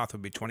to a Roth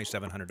would be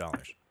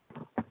 $2,700.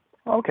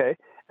 Okay.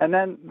 And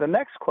then the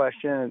next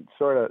question,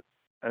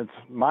 it's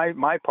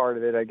my part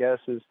of it, I guess,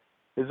 is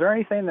there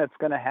anything that's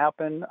going to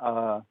happen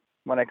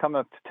when I come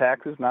up to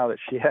taxes now that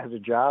she has a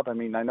job? I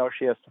mean, I know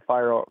she has to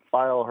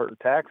file her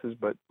taxes,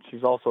 but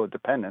she's also a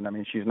dependent. I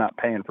mean, she's not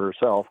paying for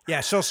herself. Yeah,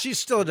 so she's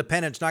still a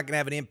dependent. It's not going to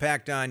have an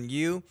impact on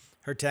you.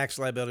 Her tax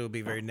liability will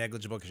be very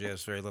negligible because she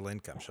has very little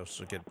income. She'll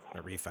get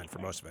a refund for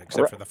most of it,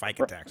 except for the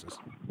FICA taxes.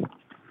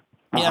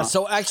 Yeah,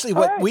 so actually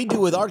what we do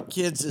with our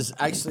kids is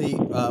actually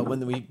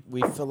when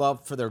we fill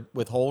out for their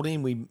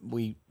withholding,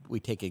 we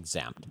take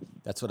exempt.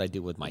 That's what I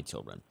do with my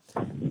children.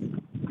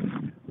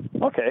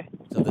 Okay.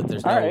 So that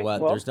there's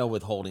there's no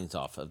withholdings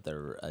off of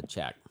their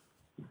check.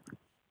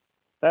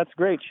 That's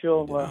great.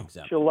 She'll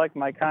like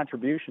my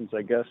contributions,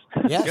 I guess.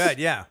 Yes. Good,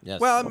 yeah.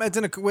 Yes. Well, it's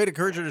a way to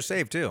encourage her to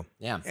save, too.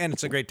 Yeah. And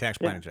it's a great tax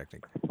planning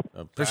technique.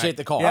 Appreciate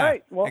the call. Yeah. All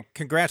right, well, And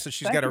congrats that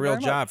she's thank got a you real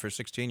very job much. for a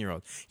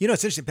 16-year-old. You know,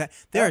 it's interesting, Pat.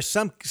 There are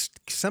some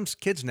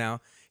kids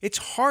now, it's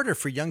harder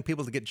for young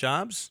people to get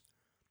jobs,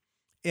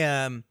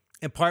 in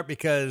part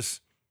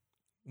because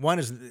one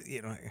is,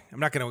 I'm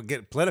not going to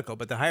get political,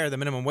 but the higher the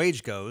minimum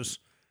wage goes,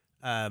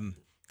 the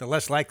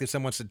less likely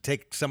someone wants to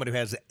take someone who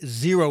has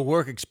zero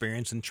work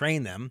experience and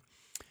train them.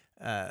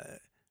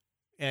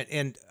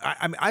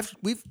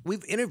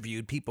 We've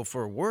interviewed people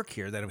for work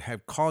here that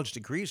have college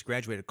degrees,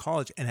 graduated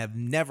college, and have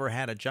never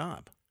had a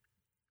job.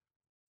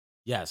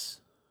 Yes.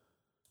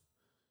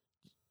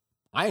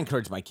 I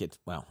encourage my kids.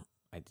 Well,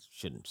 I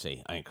shouldn't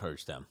say I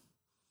encourage them.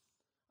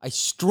 I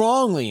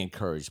strongly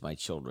encourage my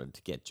children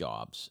to get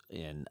jobs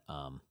in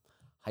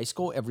high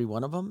school, every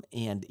one of them,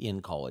 and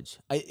in college.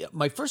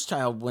 My first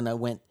child, when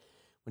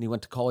he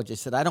went to college, I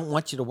said, I don't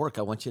want you to work.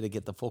 I want you to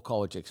get the full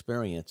college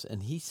experience.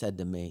 And he said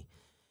to me,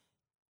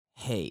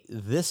 hey,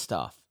 this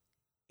stuff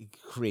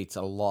creates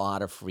a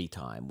lot of free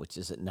time, which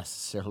isn't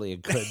necessarily a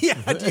good.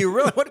 Yeah, do you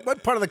really?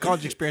 What part of the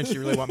college experience do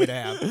you really want me to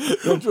have?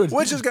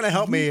 Which is going to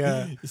help me?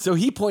 So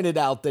he pointed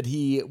out that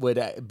he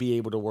would be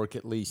able to work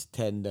at least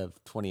 10 to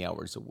 20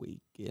 hours a week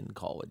in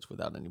college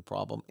without any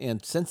problem.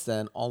 And since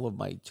then, all of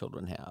my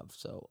children have.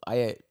 So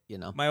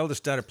my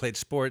oldest daughter played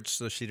sports,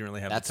 so she didn't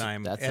really have the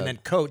time. Then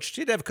coached.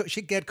 She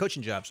had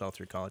coaching jobs all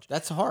through college.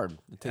 That's hard.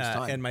 It takes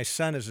time. And my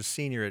son is a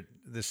senior at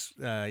this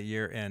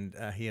year, and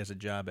he has a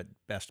job at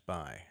Best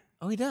Buy.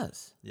 Oh, he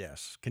does?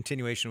 Yes.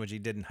 Continuation, which he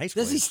did in high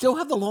school. Does he still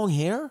have the long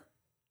hair?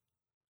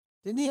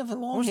 Didn't he have the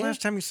long hair? When was the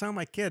last time you saw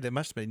my kid? It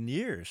must have been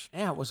years.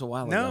 Yeah, it was a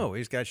while ago. No,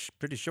 he's got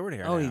pretty short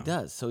hair now. He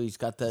does. So he's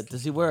got the...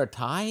 Does he wear a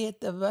tie at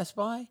the Best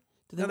Buy?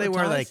 No, they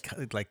wear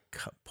like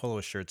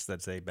polo shirts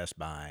that say Best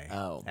Buy.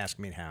 Oh. Ask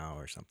me how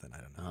or something. I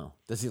don't know. Oh.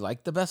 Does he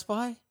like the Best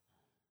Buy?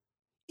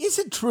 Is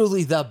it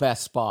truly the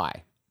Best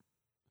Buy?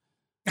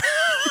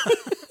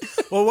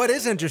 Well, what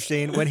is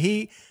interesting, when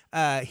he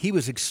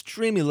was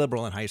extremely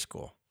liberal in high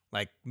school.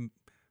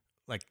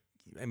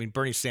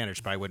 Bernie Sanders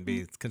probably wouldn't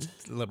be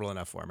liberal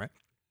enough for him, right?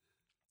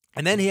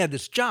 And then he had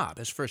this job,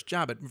 his first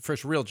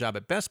real job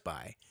at Best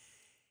Buy.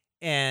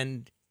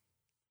 And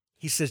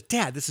he says,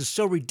 Dad, this is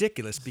so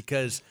ridiculous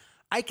because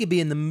I could be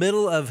in the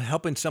middle of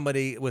helping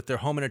somebody with their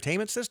home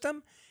entertainment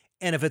system.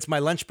 And if it's my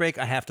lunch break,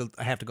 I have to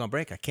go on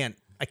break. I can't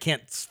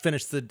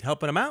finish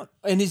helping them out.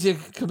 And he's a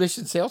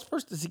commissioned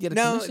salesperson? Does he get a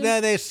commission?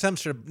 No, there's some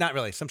sort of, not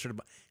really, some sort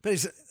of,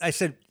 but I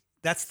said,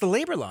 that's the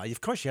labor law.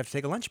 Of course, you have to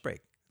take a lunch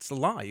break. It's the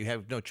law. You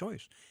have no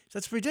choice. So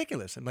that's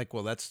ridiculous. I'm like,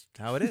 well, that's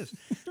how it is.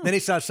 Then he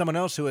saw someone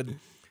else who had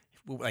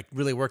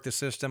really worked the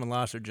system and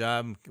lost their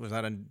job. Was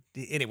not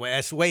anyway.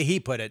 That's the way he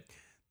put it.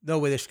 No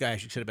way this guy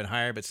should have been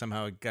hired, but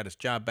somehow he got his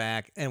job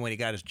back. And when he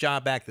got his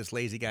job back, this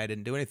lazy guy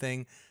didn't do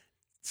anything.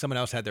 Someone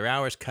else had their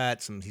hours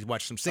cut. He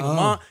watched some single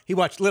mom. He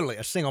watched literally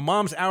a single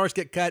mom's hours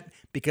get cut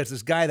because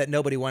this guy that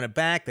nobody wanted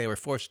back, they were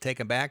forced to take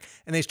him back,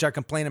 and they start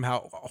complaining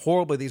how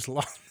horrible these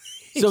laws.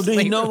 So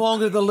he's no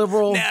longer the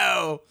liberal?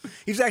 No.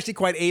 He's actually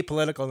quite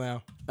apolitical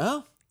now.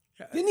 Oh?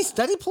 Didn't he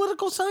study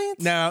political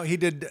science? No, he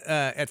did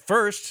at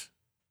first.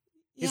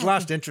 He's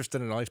lost interest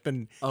in it all. He's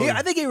been. Oh.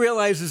 I think he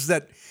realizes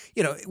that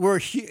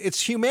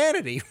it's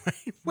humanity,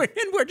 right?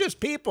 We're just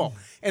people,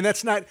 and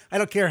that's not. I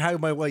don't care how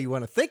well you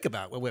want to think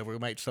about where we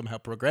might somehow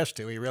progress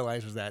to. He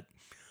realizes that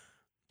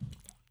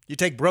you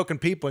take broken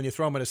people and you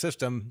throw them in a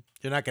system,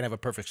 you're not going to have a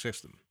perfect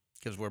system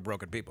because we're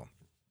broken people.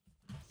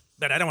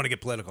 But I don't want to get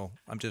political.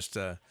 I'm just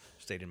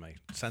stating my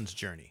son's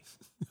journey.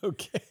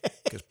 Okay.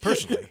 Because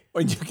personally,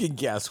 when you can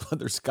guess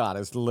whether Scott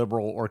is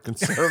liberal or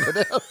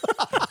conservative.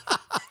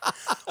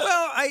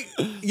 Well,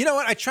 you know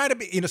what? I try to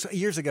be,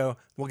 years ago,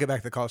 we'll get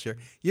back to the calls here.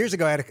 Years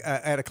ago, I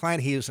had a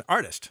client, he was an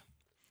artist,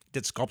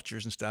 did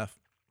sculptures and stuff.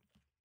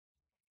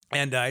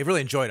 And I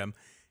really enjoyed him.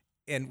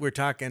 And we're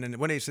talking, and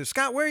one day he says,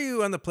 Scott, where are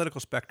you on the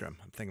political spectrum?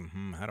 I'm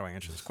thinking, how do I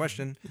answer this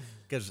question?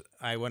 Because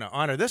I want to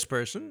honor this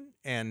person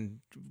and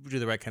do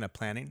the right kind of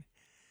planning.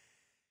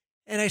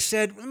 And I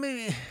said,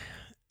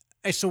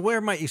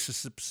 where might you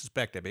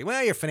suspect I'd be?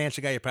 Well, you're a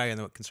financial guy, you're probably on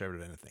the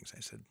conservative end of things.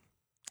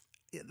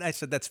 I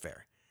said, that's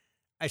fair.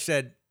 I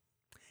said,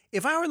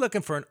 if I were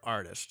looking for an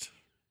artist,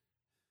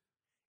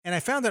 and I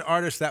found an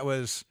artist that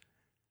was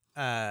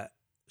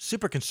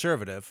super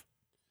conservative,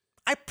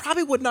 I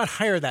probably would not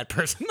hire that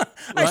person.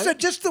 I said,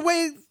 just the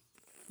way...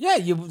 Yeah,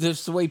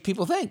 just the way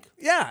people think.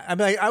 Yeah,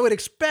 I would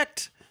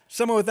expect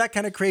someone with that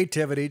kind of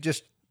creativity,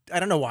 just, I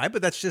don't know why,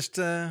 but that's just...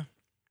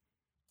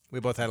 we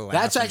both had a laugh.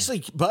 That's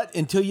actually, but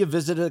until you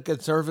visit a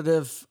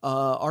conservative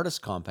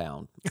artist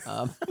compound,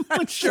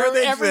 I'm sure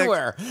they're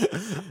everywhere.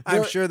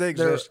 I'm sure they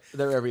exist.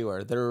 They're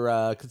everywhere.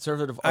 They're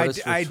conservative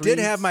artists. I did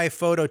have my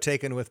photo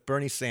taken with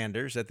Bernie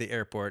Sanders at the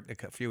airport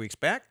a few weeks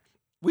back,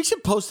 We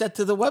should post that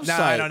to the website.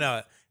 No, I don't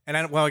know. And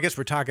I guess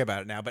we're talking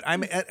about it now. But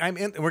I'm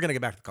in. We're going to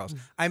get back to the calls.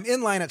 I'm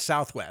in line at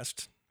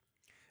Southwest,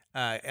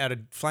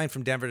 flying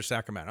from Denver to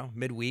Sacramento,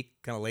 midweek,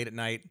 kind of late at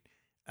night,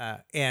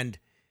 and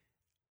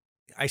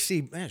I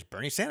see it's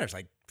Bernie Sanders,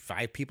 like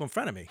 5 people in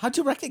front of me. How'd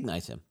you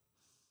recognize him?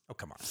 Oh,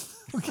 come on.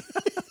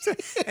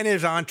 And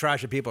there's an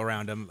entourage of people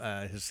around him,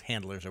 his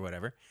handlers or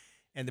whatever,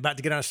 and about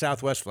to get on a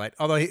Southwest flight.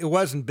 Although it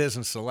wasn't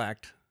business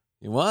select.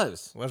 It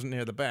was. It wasn't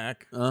near the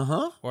back.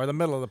 Uh-huh. Or the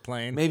middle of the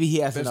plane. Maybe he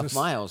has business,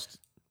 enough miles.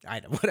 I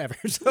know, whatever.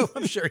 So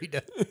I'm sure he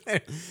does.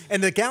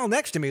 And the gal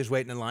next to me was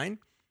waiting in line.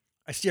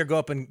 I see her go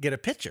up and get a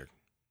picture.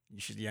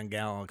 She's a young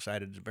gal, all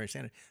excited to Bernie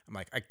Sanders. I'm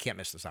like, I can't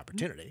miss this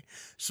opportunity.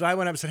 So I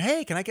went up and said,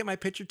 hey, can I get my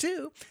picture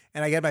too?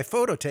 And I got my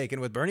photo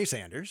taken with Bernie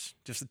Sanders,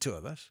 just the two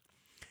of us.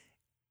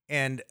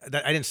 And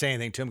I didn't say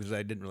anything to him because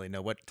I didn't really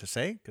know what to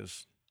say.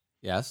 Because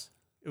yes,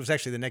 it was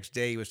actually the next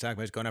day he was talking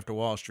about he's going after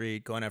Wall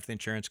Street, going after the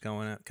insurance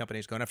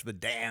companies, going after the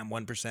damn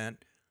 1%.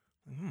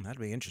 That'd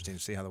be interesting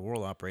to see how the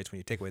world operates when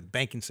you take away the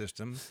banking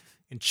system,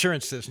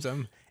 insurance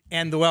system,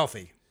 and the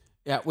wealthy.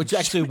 Yeah, which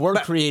actually were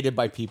created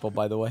by people,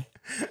 by the way.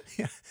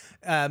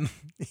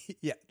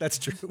 Yeah, that's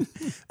true.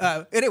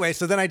 Anyway,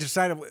 so then I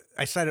decided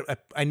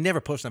I never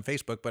post on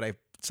Facebook, but I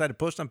decided to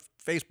post on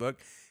Facebook,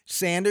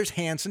 Sanders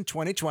Hansen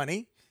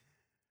 2020.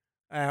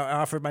 I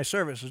offered my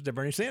services to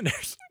Bernie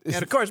Sanders.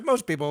 And of course,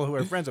 most people who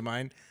are friends of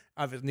mine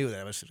obviously knew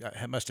that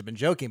I must have been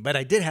joking, but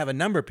I did have a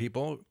number of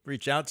people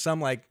reach out, some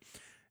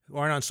who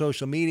aren't on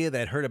social media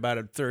that heard about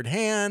it third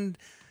hand.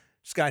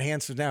 Scott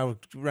Hansen's now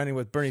running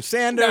with Bernie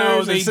Sanders.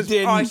 No, they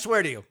didn't. Oh, I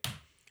swear to you.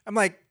 I'm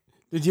like,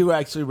 did you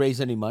actually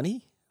raise any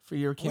money for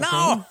your campaign?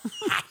 No,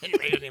 I didn't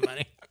raise any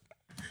money.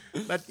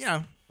 But,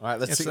 All right,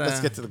 let's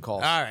get to the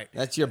calls. All right.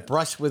 That's your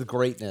brush with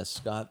greatness,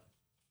 Scott.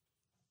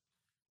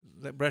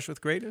 That brush with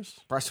greatness?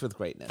 Brush with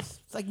greatness.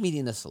 It's like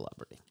meeting a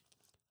celebrity.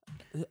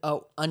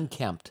 Oh,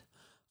 unkempt.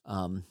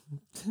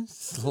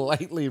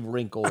 Slightly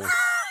wrinkled.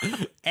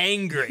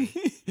 Angry.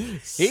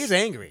 He's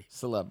angry.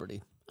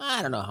 Celebrity.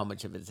 I don't know how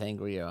much of it's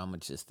angry or how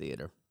much is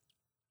theater.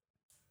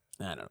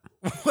 I don't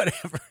know.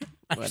 Whatever.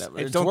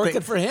 It's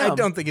working for him. I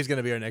don't think he's going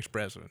to be our next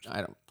president. I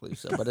don't believe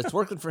so, but it's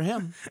working for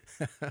him.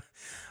 All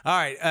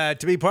right.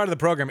 To be part of the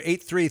program,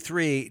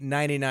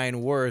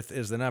 833-99-WORTH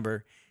is the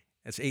number.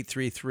 That's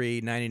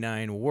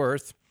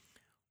 833-99-WORTH.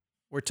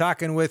 We're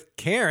talking with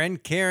Karen.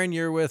 Karen,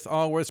 you're with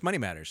Allworth's Money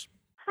Matters.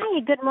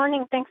 Hi, good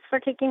morning. Thanks for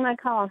taking my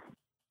call.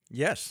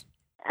 Yes.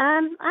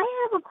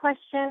 I have a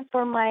question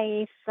for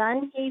my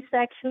son. He's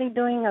actually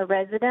doing a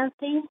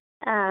residency.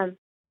 I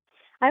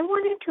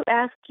wanted to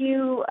ask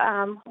you,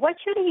 what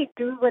should he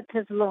do with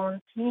his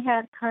loans? He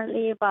had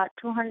currently about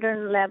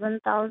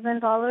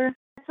 $211,000.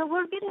 So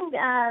we're getting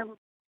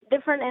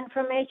different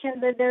information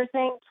that they're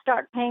saying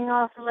start paying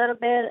off a little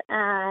bit,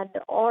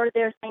 or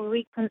they're saying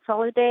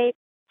reconsolidate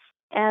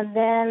and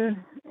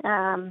then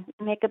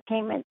make a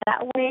payment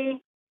that way.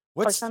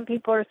 Or some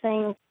people are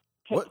saying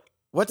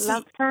what's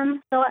lump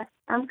sum. So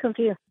I'm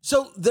confused.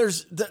 So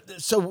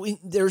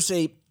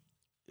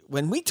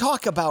when we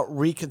talk about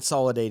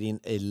reconsolidating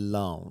a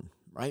loan,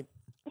 right?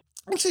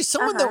 Actually,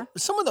 someone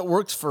that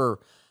works for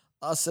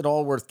us at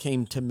Allworth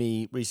came to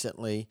me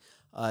recently,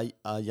 a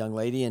young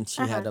lady, and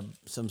she had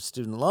some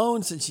student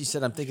loans, and she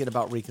said, "I'm thinking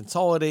about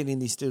reconsolidating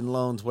these student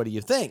loans. What do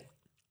you think?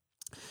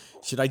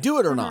 Should I do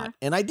it or not?"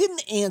 And I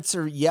didn't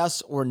answer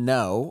yes or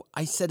no.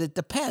 I said it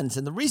depends,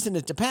 and the reason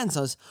it depends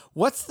is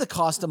what's the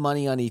cost of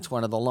money on each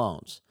one of the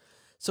loans.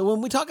 So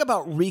when we talk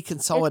about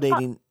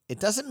reconsolidating, it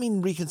doesn't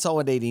mean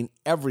reconsolidating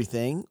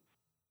everything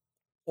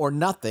or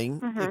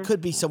nothing. It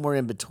could be somewhere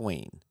in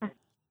between.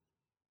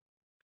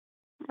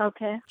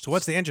 Okay. So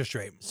what's the interest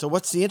rate? So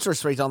what's the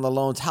interest rate on the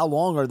loans? How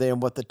long are they and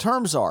what the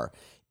terms are?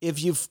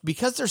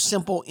 Because they're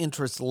simple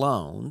interest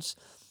loans,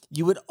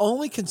 you would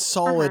only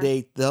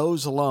consolidate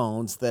those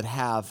loans that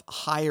have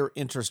higher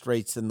interest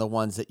rates than the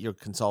ones that you're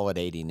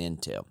consolidating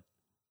into.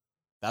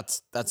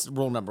 That's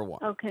rule number one.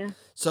 Okay.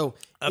 So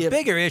a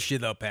bigger issue,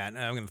 though, Pat, and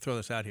I'm going to throw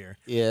this out here.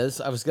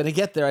 I was going to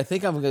get there. I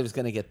think I was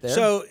going to get there.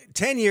 So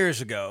 10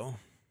 years ago,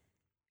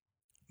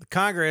 the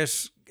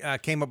Congress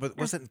came up with,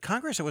 was it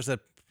Congress or was it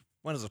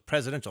one of those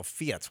presidential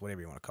fiats,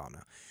 whatever you want to call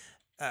them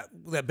now,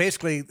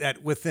 that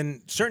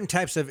within certain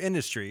types of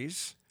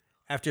industries,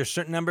 after a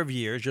certain number of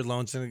years, your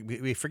loans will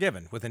be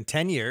forgiven. Within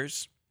 10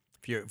 years,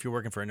 if you're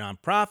working for a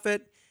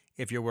nonprofit,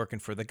 if you're working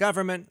for the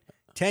government,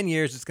 10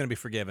 years, it's going to be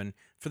forgiven.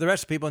 For the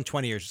rest of people, in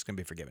 20 years, it's going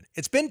to be forgiven.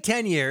 It's been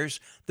 10 years.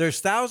 There's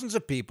thousands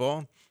of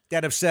people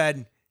that have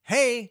said,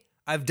 hey,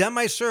 I've done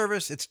my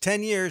service. It's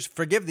 10 years.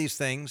 Forgive these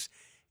things.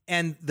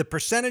 And the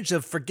percentage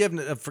of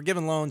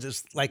forgiven loans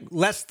is like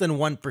less than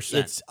 1%.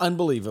 It's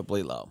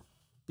unbelievably low.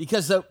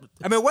 Because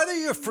whether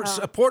you're for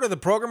support of the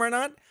program or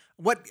not,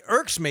 what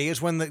irks me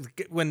is when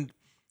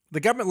the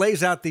government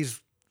lays out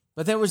these.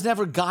 But there was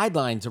never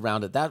guidelines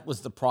around it. That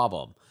was the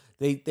problem.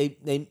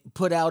 They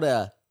put out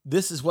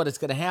this is what it's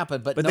going to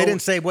happen, but they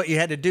didn't say what you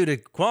had to do to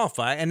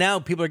qualify. And now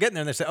people are getting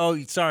there and they say, "Oh,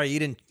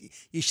 sorry,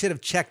 you should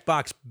have checked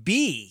box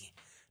B,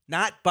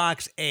 not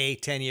box A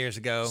 10 years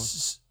ago."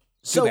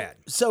 Too bad.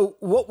 So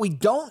what we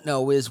don't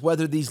know is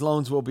whether these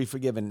loans will be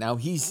forgiven. Now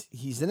he's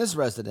in his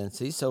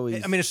residency, so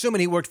he's, I mean, assuming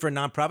he worked for a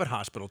nonprofit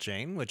hospital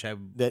chain, which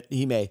that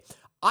he may.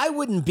 I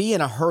wouldn't be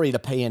in a hurry to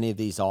pay any of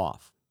these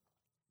off,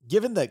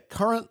 given the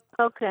current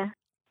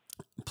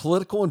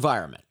political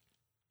environment.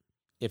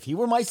 If he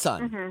were my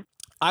son,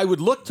 I would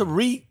look to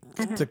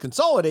to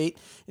consolidate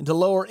into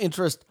lower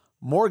interest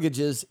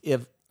mortgages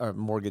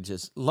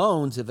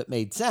loans if it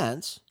made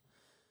sense,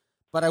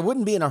 but I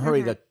wouldn't be in a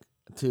hurry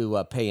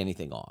to pay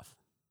anything off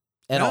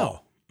at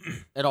all.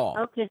 At all.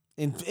 Okay.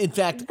 In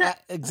fact,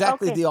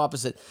 exactly the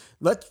opposite.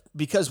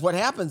 Because what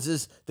happens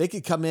is they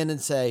could come in and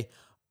say,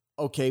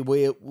 okay,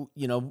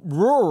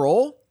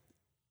 rural,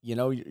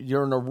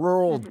 you're in a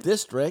rural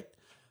district.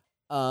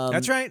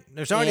 That's right.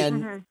 There's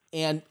already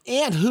and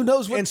who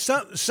knows what. And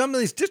some of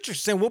these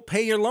districts saying we'll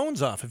pay your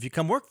loans off if you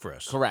come work for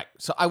us.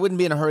 Correct. So I wouldn't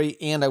be in a hurry,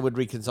 and I would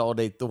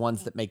reconsolidate the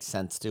ones that make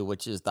sense to,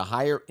 which is the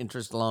higher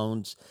interest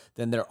loans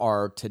than there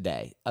are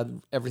today.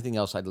 Everything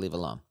else I'd leave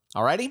alone.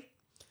 All righty?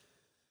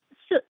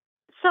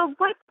 So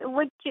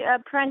which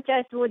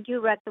franchise would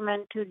you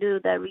recommend to do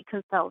the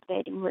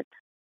reconsolidating with?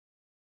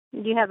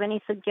 Do you have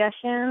any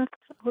suggestions?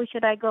 Who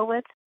should I go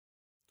with?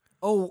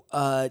 Oh,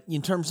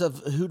 in terms of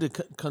who to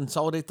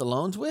consolidate the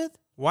loans with?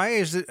 Why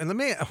is it?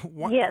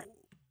 Yes.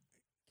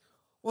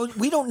 Well,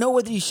 we don't know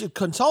whether you should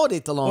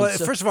consolidate the loans.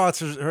 Well, first of all, it's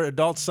her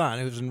adult son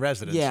who's in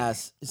residence.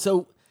 Yes.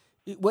 So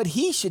what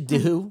he should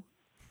do,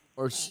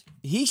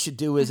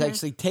 is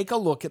actually take a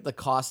look at the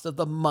cost of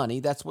the money.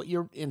 That's what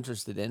you're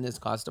interested in, is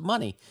cost of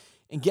money,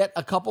 and get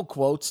a couple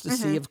quotes to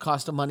see if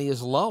cost of money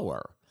is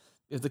lower.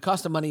 If the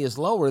cost of money is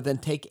lower, then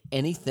take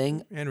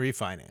anything and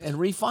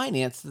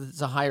refinance.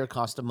 That's a higher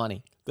cost of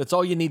money. That's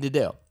all you need to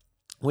do.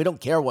 We don't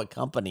care what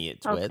company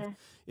it's with.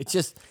 It's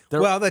just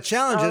the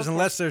challenge is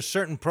unless there's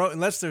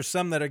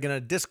some that are going to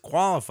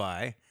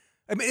disqualify.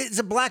 I mean, it's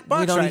a black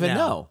box. We don't right even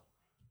now. know.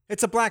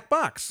 It's a black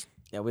box.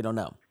 Yeah, we don't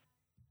know.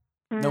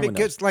 No one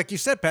knows. Like you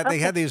said, Pat, they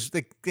had these.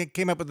 They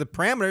came up with the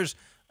parameters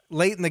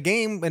late in the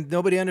game, and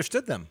nobody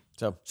understood them.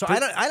 So I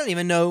don't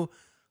even know.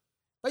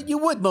 But you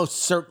would most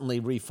certainly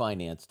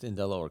refinance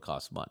into lower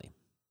cost money.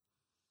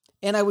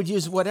 And I would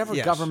use whatever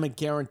government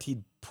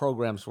guaranteed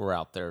programs were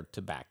out there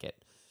to back it.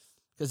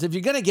 Because if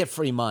you're going to get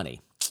free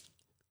money,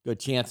 good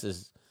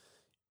chances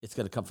it's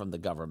going to come from the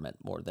government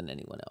more than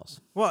anyone else.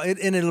 Well,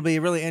 it'll be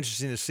really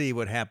interesting to see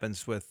what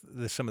happens with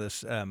some of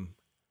this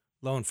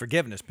loan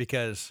forgiveness,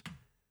 because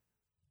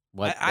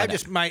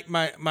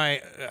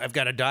I've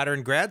got a daughter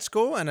in grad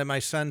school and my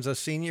son's a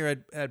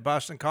senior at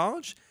Boston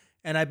College,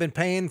 and I've been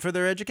paying for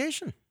their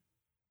education.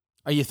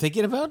 Are you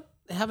thinking about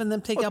having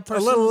them take out a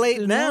little late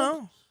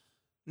now?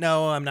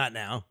 No, I'm not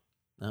now.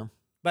 No.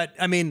 But,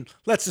 I mean,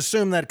 let's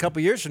assume that a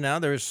couple years from now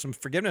there was some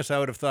forgiveness. I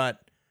would have thought,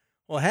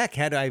 well, heck,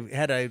 had I.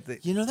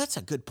 That's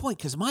a good point,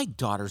 because my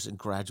daughter's in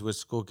graduate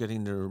school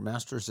getting their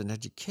master's in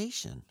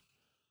education.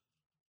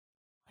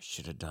 I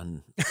should have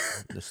done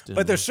this.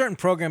 But there's certain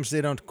programs they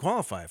don't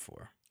qualify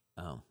for.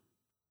 Oh. All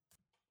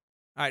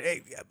right.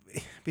 Hey,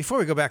 before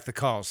we go back to the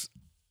calls,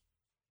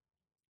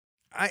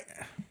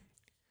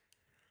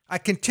 I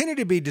continue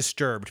to be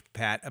disturbed,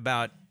 Pat,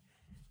 about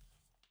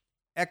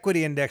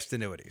equity indexed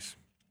annuities.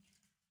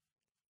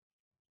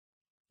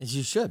 As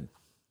you should.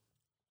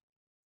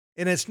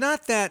 And it's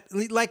not that,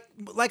 like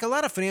a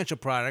lot of financial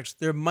products,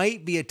 there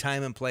might be a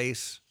time and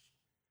place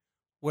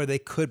where they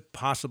could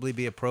possibly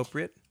be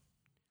appropriate.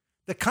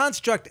 The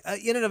construct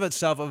in and of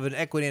itself of an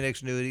equity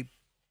indexed annuity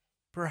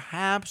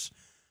perhaps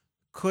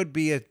could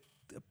be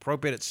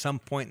appropriate at some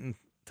point in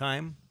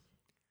time.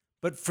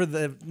 But for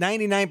the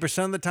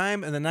 99% of the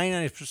time and the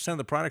 99% of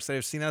the products that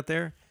I've seen out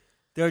there,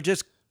 they're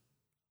just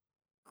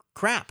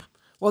crap.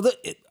 Well,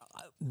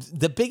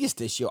 the biggest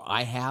issue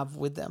I have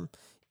with them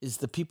is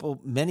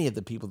many of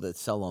the people that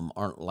sell them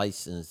aren't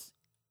licensed,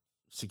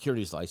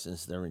 securities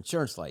licensed, they're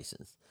insurance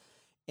licensed.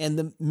 And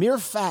the mere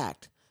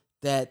fact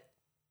that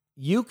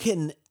you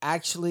can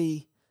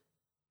actually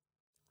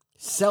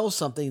sell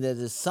something that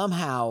is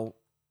somehow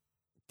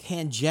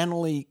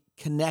tangentially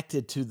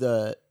connected to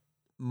the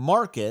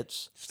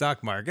markets,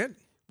 stock market,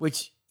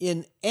 which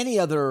in any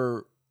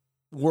other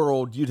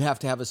world you'd have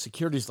to have a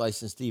securities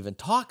license to even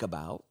talk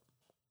about,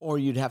 or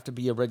you'd have to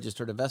be a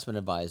registered investment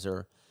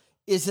advisor,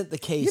 isn't the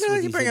case.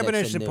 You bring up an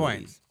interesting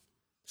point.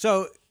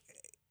 So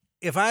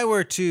if I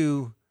were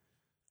to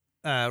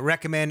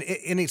recommend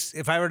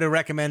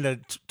a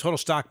total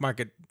stock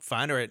market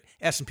fund or an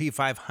S&P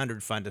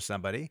 500 fund to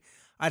somebody,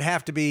 I'd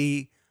have to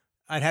be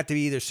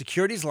either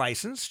securities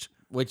licensed,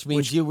 which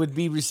means you would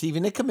be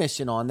receiving a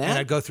commission on that. And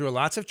I'd go through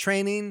lots of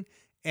training,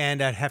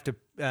 and I'd have to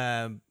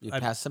I'd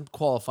pass some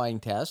qualifying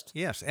test.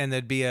 Yes, and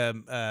there'd be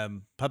a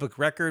public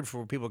record for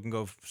where people can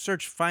go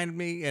find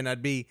me, and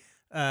I'd be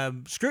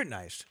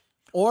scrutinized.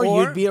 Or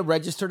you'd be a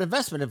registered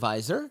investment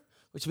advisor,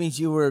 which means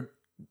you were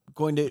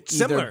going to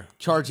either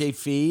charge a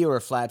fee or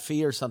a flat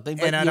fee or something.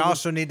 But I'd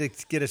also need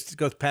to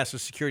go pass a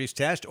securities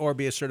test or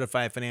be a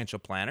certified financial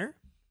planner.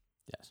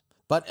 Yes.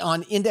 But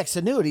on index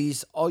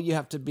annuities, all you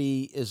have to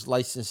be is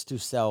licensed to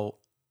sell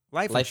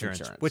life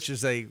insurance, which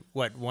is a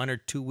 1 or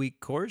 2 week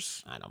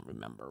course? I don't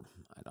remember.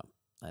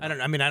 I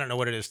don't know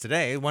what it is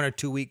today. 1 or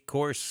 2 week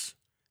course.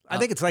 I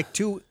think it's like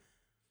 2.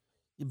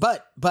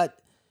 But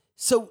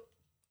so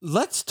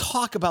let's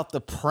talk about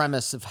the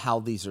premise of how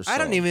these are sold. I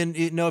don't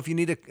even know if you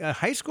need a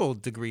high school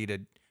degree to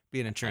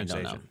be an insurance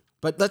agent.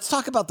 But let's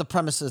talk about the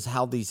premises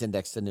how these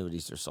indexed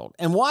annuities are sold.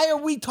 And why are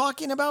we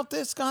talking about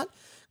this, Scott?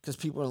 Because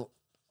people are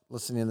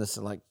listening to this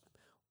and like,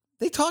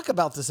 they talk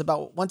about this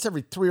about once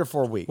every 3 or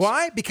 4 weeks.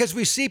 Why? Because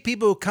we see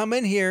people who come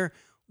in here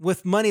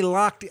with money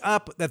locked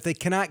up that they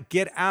cannot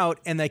get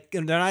out, and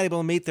they're not able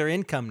to meet their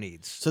income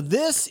needs. So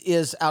this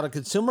is out of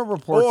Consumer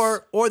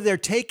Reports. Or they're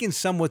taking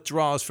some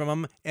withdrawals from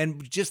them,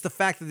 and just the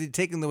fact that they're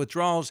taking the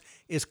withdrawals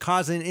is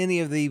causing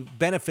any of the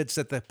benefits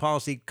that the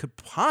policy could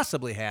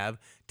possibly have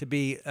to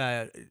be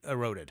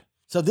eroded.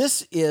 So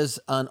this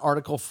is an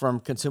article from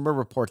Consumer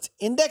Reports.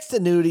 Indexed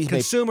annuities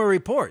Consumer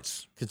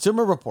Reports.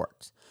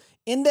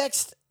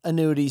 Indexed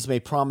annuities may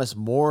promise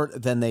more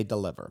than they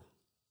deliver,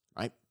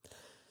 right?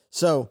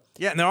 So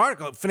yeah, in the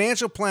article,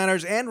 financial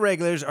planners and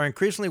regulators are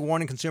increasingly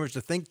warning consumers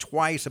to think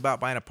twice about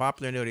buying a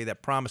popular annuity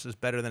that promises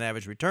better than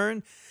average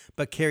return,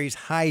 but carries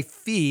high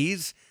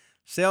fees.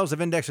 Sales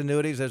of index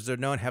annuities, as they're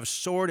known, have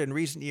soared in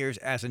recent years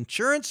as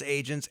insurance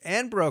agents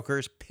and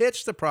brokers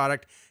pitch the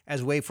product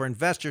as a way for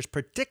investors,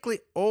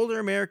 particularly older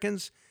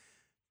Americans,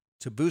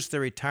 to boost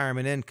their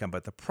retirement income.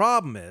 But the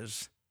problem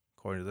is,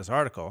 according to this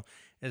article,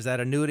 is that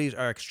annuities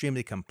are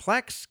extremely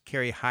complex,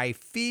 carry high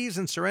fees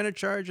and surrender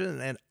charges,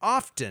 and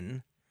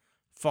often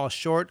fall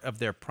short of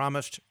their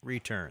promised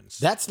returns.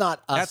 That's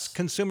not us. That's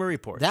Consumer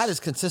Reports. That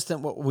is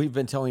consistent with what we've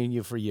been telling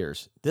you for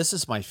years. This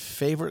is my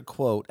favorite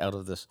quote out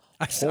of this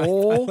I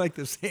whole like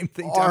the same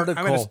thing. article.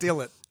 I'm going to steal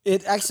it.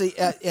 It actually,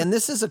 and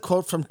this is a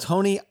quote from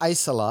Tony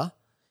Isola.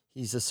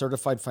 He's a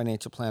certified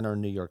financial planner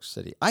in New York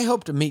City. I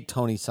hope to meet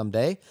Tony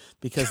someday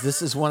because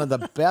this is one of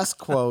the best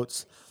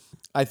quotes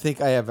I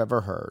think I have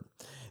ever heard.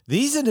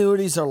 These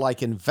annuities are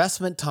like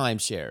investment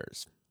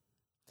timeshares.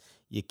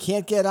 You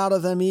can't get out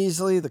of them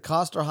easily. The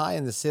costs are high,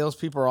 and the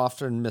salespeople are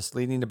often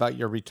misleading about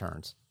your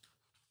returns.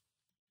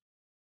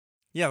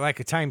 Yeah, like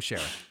a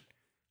timeshare.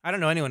 I don't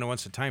know anyone who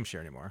wants a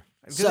timeshare anymore.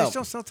 Do they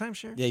still sell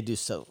timeshare? They do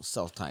sell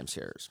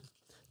timeshares.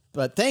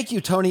 But thank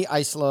you, Tony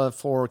Isola,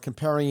 for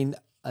comparing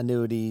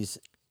annuities,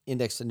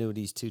 index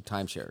annuities to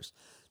timeshares.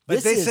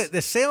 But they said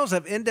the sales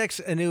of index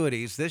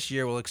annuities this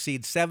year will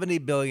exceed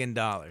 $70 billion.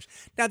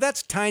 Now,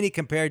 that's tiny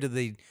compared to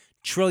the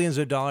trillions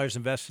of dollars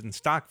invested in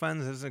stock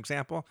funds, as an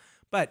example.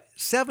 But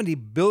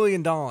 $70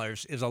 billion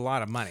is a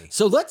lot of money.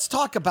 So let's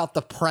talk about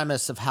the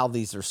premise of how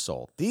these are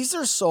sold. These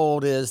are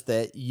sold is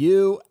that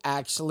you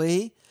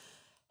actually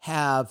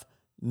have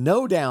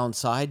no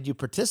downside. You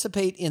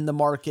participate in the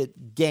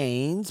market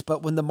gains,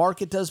 but when the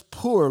market does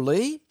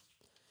poorly,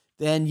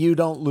 then you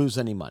don't lose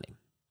any money.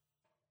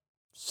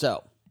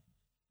 So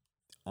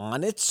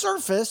on its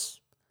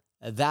surface,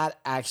 that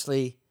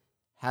actually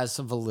has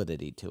some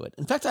validity to it.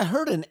 In fact, I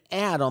heard an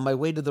ad on my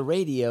way to the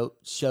radio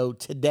show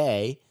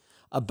today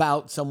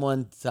about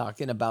someone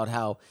talking about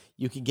how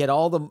you can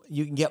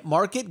get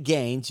market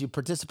gains. You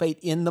participate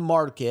in the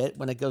market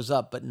when it goes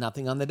up, but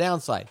nothing on the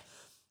downside.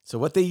 So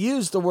what they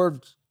use the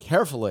word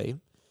carefully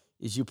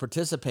is you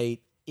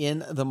participate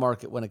in the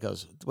market when it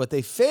goes. What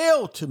they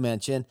fail to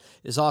mention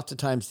is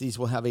oftentimes these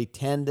will have a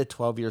 10 to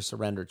 12 year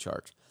surrender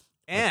charge.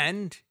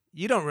 And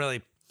you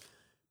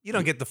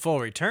don't get the full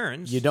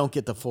returns. You don't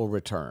get the full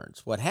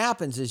returns. What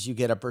happens is you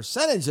get a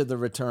percentage of the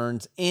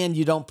returns and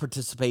you don't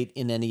participate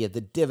in any of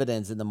the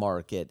dividends in the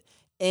market.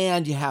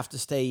 And you have to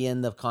stay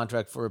in the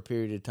contract for a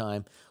period of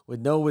time with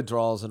no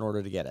withdrawals in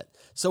order to get it.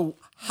 So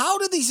how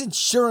do these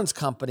insurance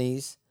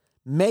companies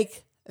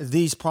make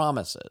these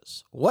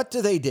promises? What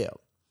do they do?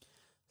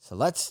 So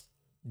let's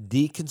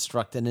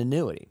deconstruct an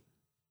annuity,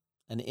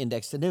 an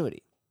indexed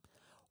annuity.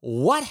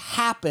 What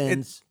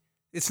happens?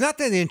 It's not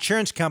that the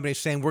insurance company is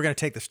saying we're going to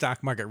take the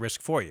stock market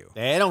risk for you.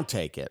 They don't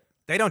take it.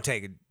 They don't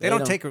take it. They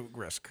don't take a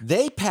risk.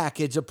 They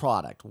package a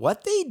product.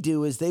 What they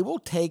do is they will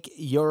take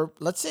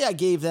let's say I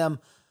gave them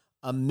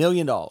 $1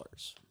 million.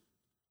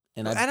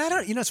 And I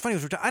don't, it's funny.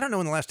 I don't know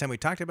when the last time we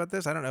talked about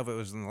this. I don't know if it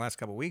was in the last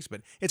couple of weeks,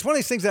 but it's one of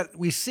these things that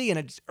we see and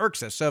it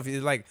irks us. So if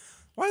you're like,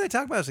 why are they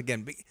talking about this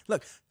again?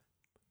 Look,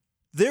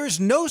 there's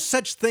no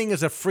such thing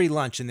as a free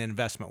lunch in the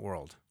investment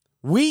world.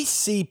 We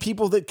see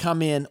people that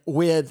come in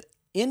with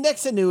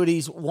index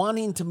annuities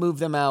wanting to move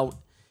them out,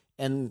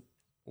 and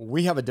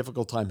we have a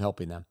difficult time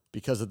helping them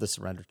because of the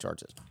surrender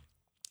charges.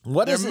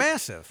 They're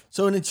massive.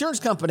 So an insurance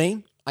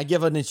company, I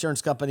give an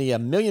insurance company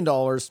 $1 million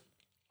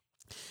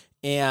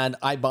and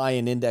I buy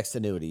an indexed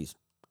annuities.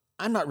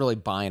 I'm not really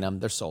buying them.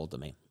 They're sold to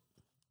me.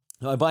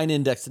 I buy an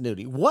indexed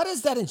annuity. What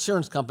does that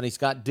insurance company,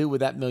 Scott, do with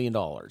that $1 million?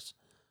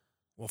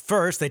 Well,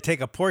 first, they take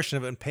a portion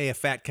of it and pay a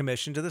fat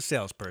commission to the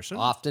salesperson.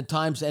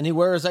 Oftentimes,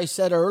 anywhere, as I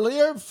said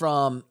earlier,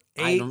 from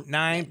 8%,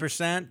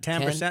 9%,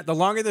 10%. The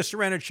longer the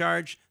surrender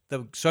charge,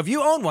 so if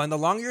you own one, the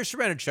longer your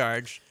surrender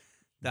charge,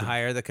 the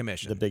higher the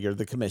commission. The bigger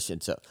the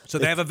commission. So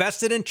they have a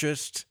vested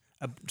interest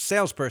a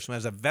salesperson who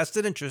has a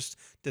vested interest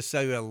to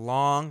sell you a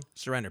long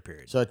surrender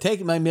period. So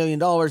take my $1 million,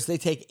 they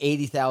take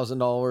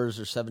 $80,000 or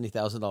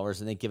 $70,000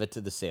 and they give it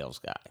to the sales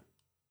guy.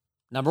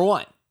 Number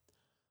one,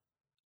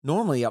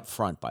 normally up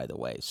front, by the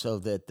way, so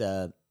that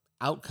the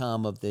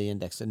outcome of the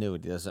index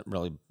annuity doesn't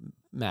really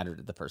matter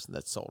to the person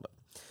that sold it.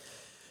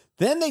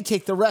 Then they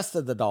take the rest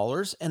of the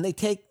dollars and they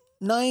take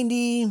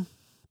 90+%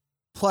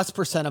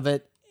 of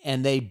it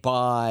and they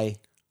buy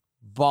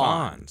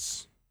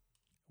bonds.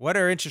 What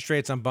are interest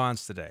rates on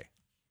bonds today?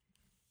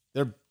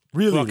 They're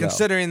really well, low.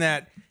 Considering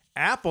that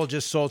Apple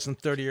just sold some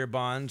 30-year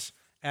bonds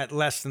at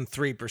less than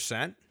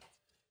 3%.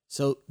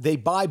 So they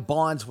buy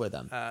bonds with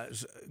them.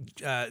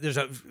 There's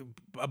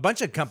a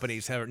bunch of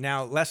companies that are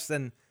now less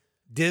than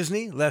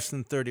Disney, less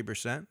than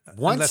 30%.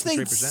 Once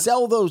they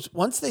sell those,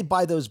 once they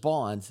buy those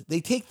bonds, they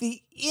take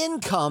the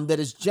income that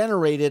is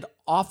generated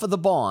off of the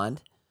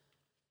bond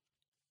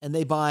and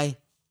they buy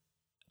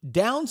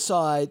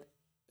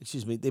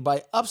they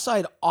buy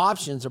upside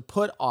options or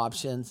put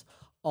options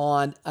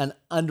on an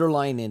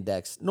underlying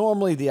index,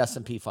 normally the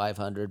S&P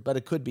 500, but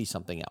it could be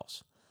something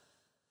else.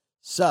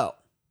 So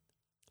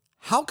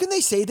how can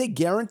they say they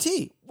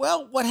guarantee?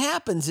 Well, what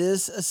happens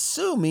is,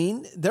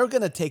 assuming they're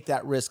going to take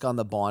that risk on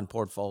the bond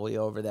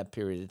portfolio over that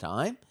period of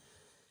time,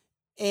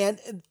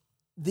 and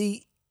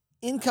the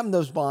income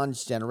those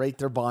bonds generate,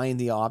 they're buying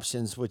the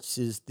options, which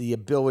is the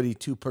ability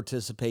to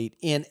participate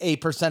in a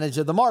percentage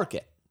of the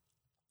market.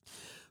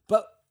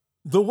 But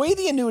the way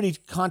the annuity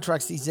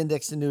contracts, these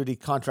index annuity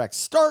contracts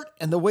start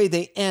and the way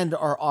they end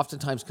are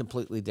oftentimes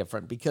completely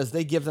different because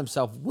they give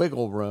themselves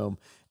wiggle room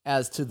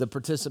as to the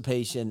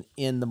participation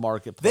in the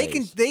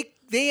marketplace.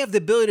 They have the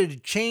ability to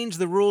change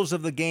the rules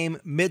of the game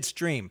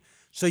midstream.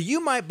 So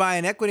you might buy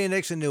an equity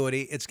index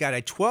annuity. It's got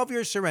a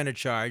 12-year surrender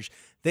charge.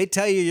 They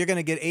tell you you're going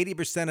to get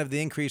 80% of the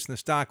increase in the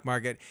stock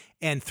market.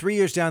 And 3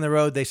 years down the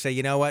road, they say,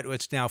 you know what?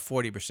 It's now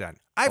 40%.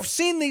 I've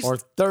seen these. Or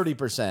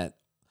 30%.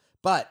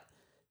 But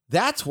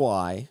that's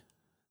why,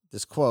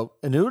 this quote,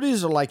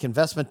 annuities are like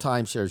investment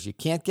timeshares. You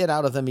can't get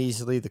out of them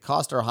easily. The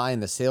costs are high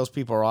and the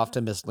salespeople are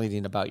often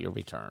misleading about your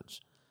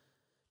returns,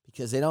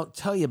 because they don't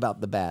tell you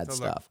about the bad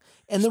stuff.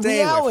 And the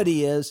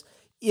reality is,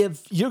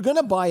 if you're going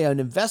to buy an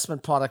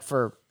investment product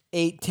for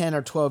 8, 10,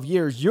 or 12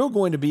 years, you're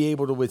going to be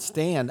able to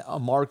withstand a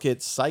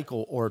market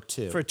cycle or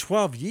two. For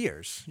 12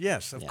 years.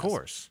 Yes, of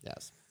course.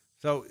 Yes.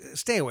 So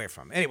stay away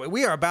from it. Anyway,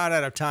 we are about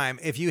out of time.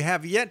 If you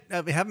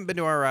haven't been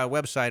to our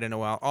website in a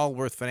while,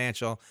 Allworth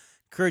Financial,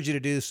 encourage you to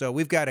do so.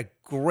 We've got a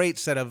great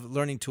set of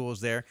learning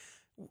tools there.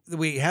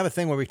 We have a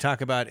thing where we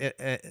talk about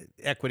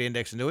equity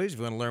index annuities, if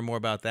you want to learn more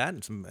about that,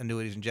 and some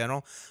annuities in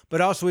general.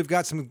 But also we've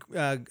got some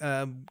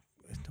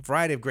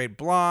variety of great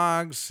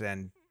blogs,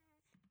 and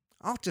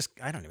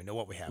I don't even know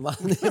what we have.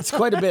 It's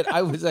quite a bit.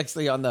 I was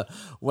actually on the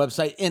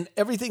website, and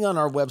everything on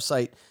our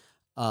website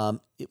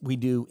we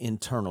do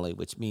internally,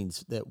 which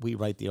means that we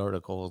write the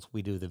articles,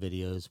 we do the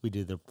videos, we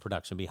do the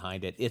production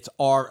behind it. It's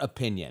our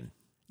opinion.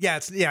 Yeah,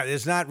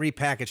 it's not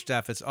repackaged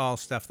stuff. It's all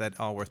stuff that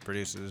Allworth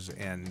produces,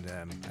 and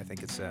I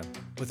think it's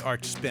with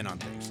our spin on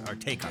things, our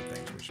take on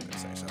things, we should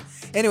say. So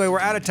anyway,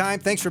 we're out of time.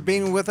 Thanks for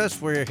being with us.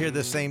 We're here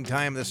the same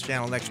time, this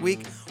channel next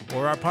week,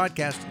 or our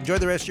podcast. Enjoy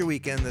the rest of your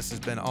weekend. This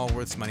has been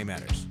Allworth's Money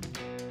Matters.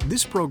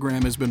 This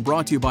program has been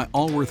brought to you by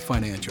Allworth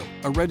Financial,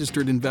 a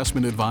registered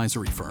investment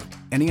advisory firm.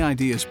 Any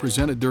ideas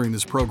presented during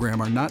this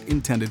program are not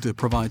intended to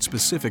provide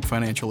specific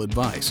financial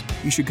advice.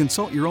 You should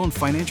consult your own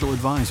financial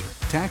advisor,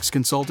 tax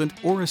consultant,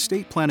 or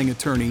estate planning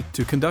attorney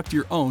to conduct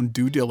your own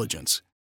due diligence.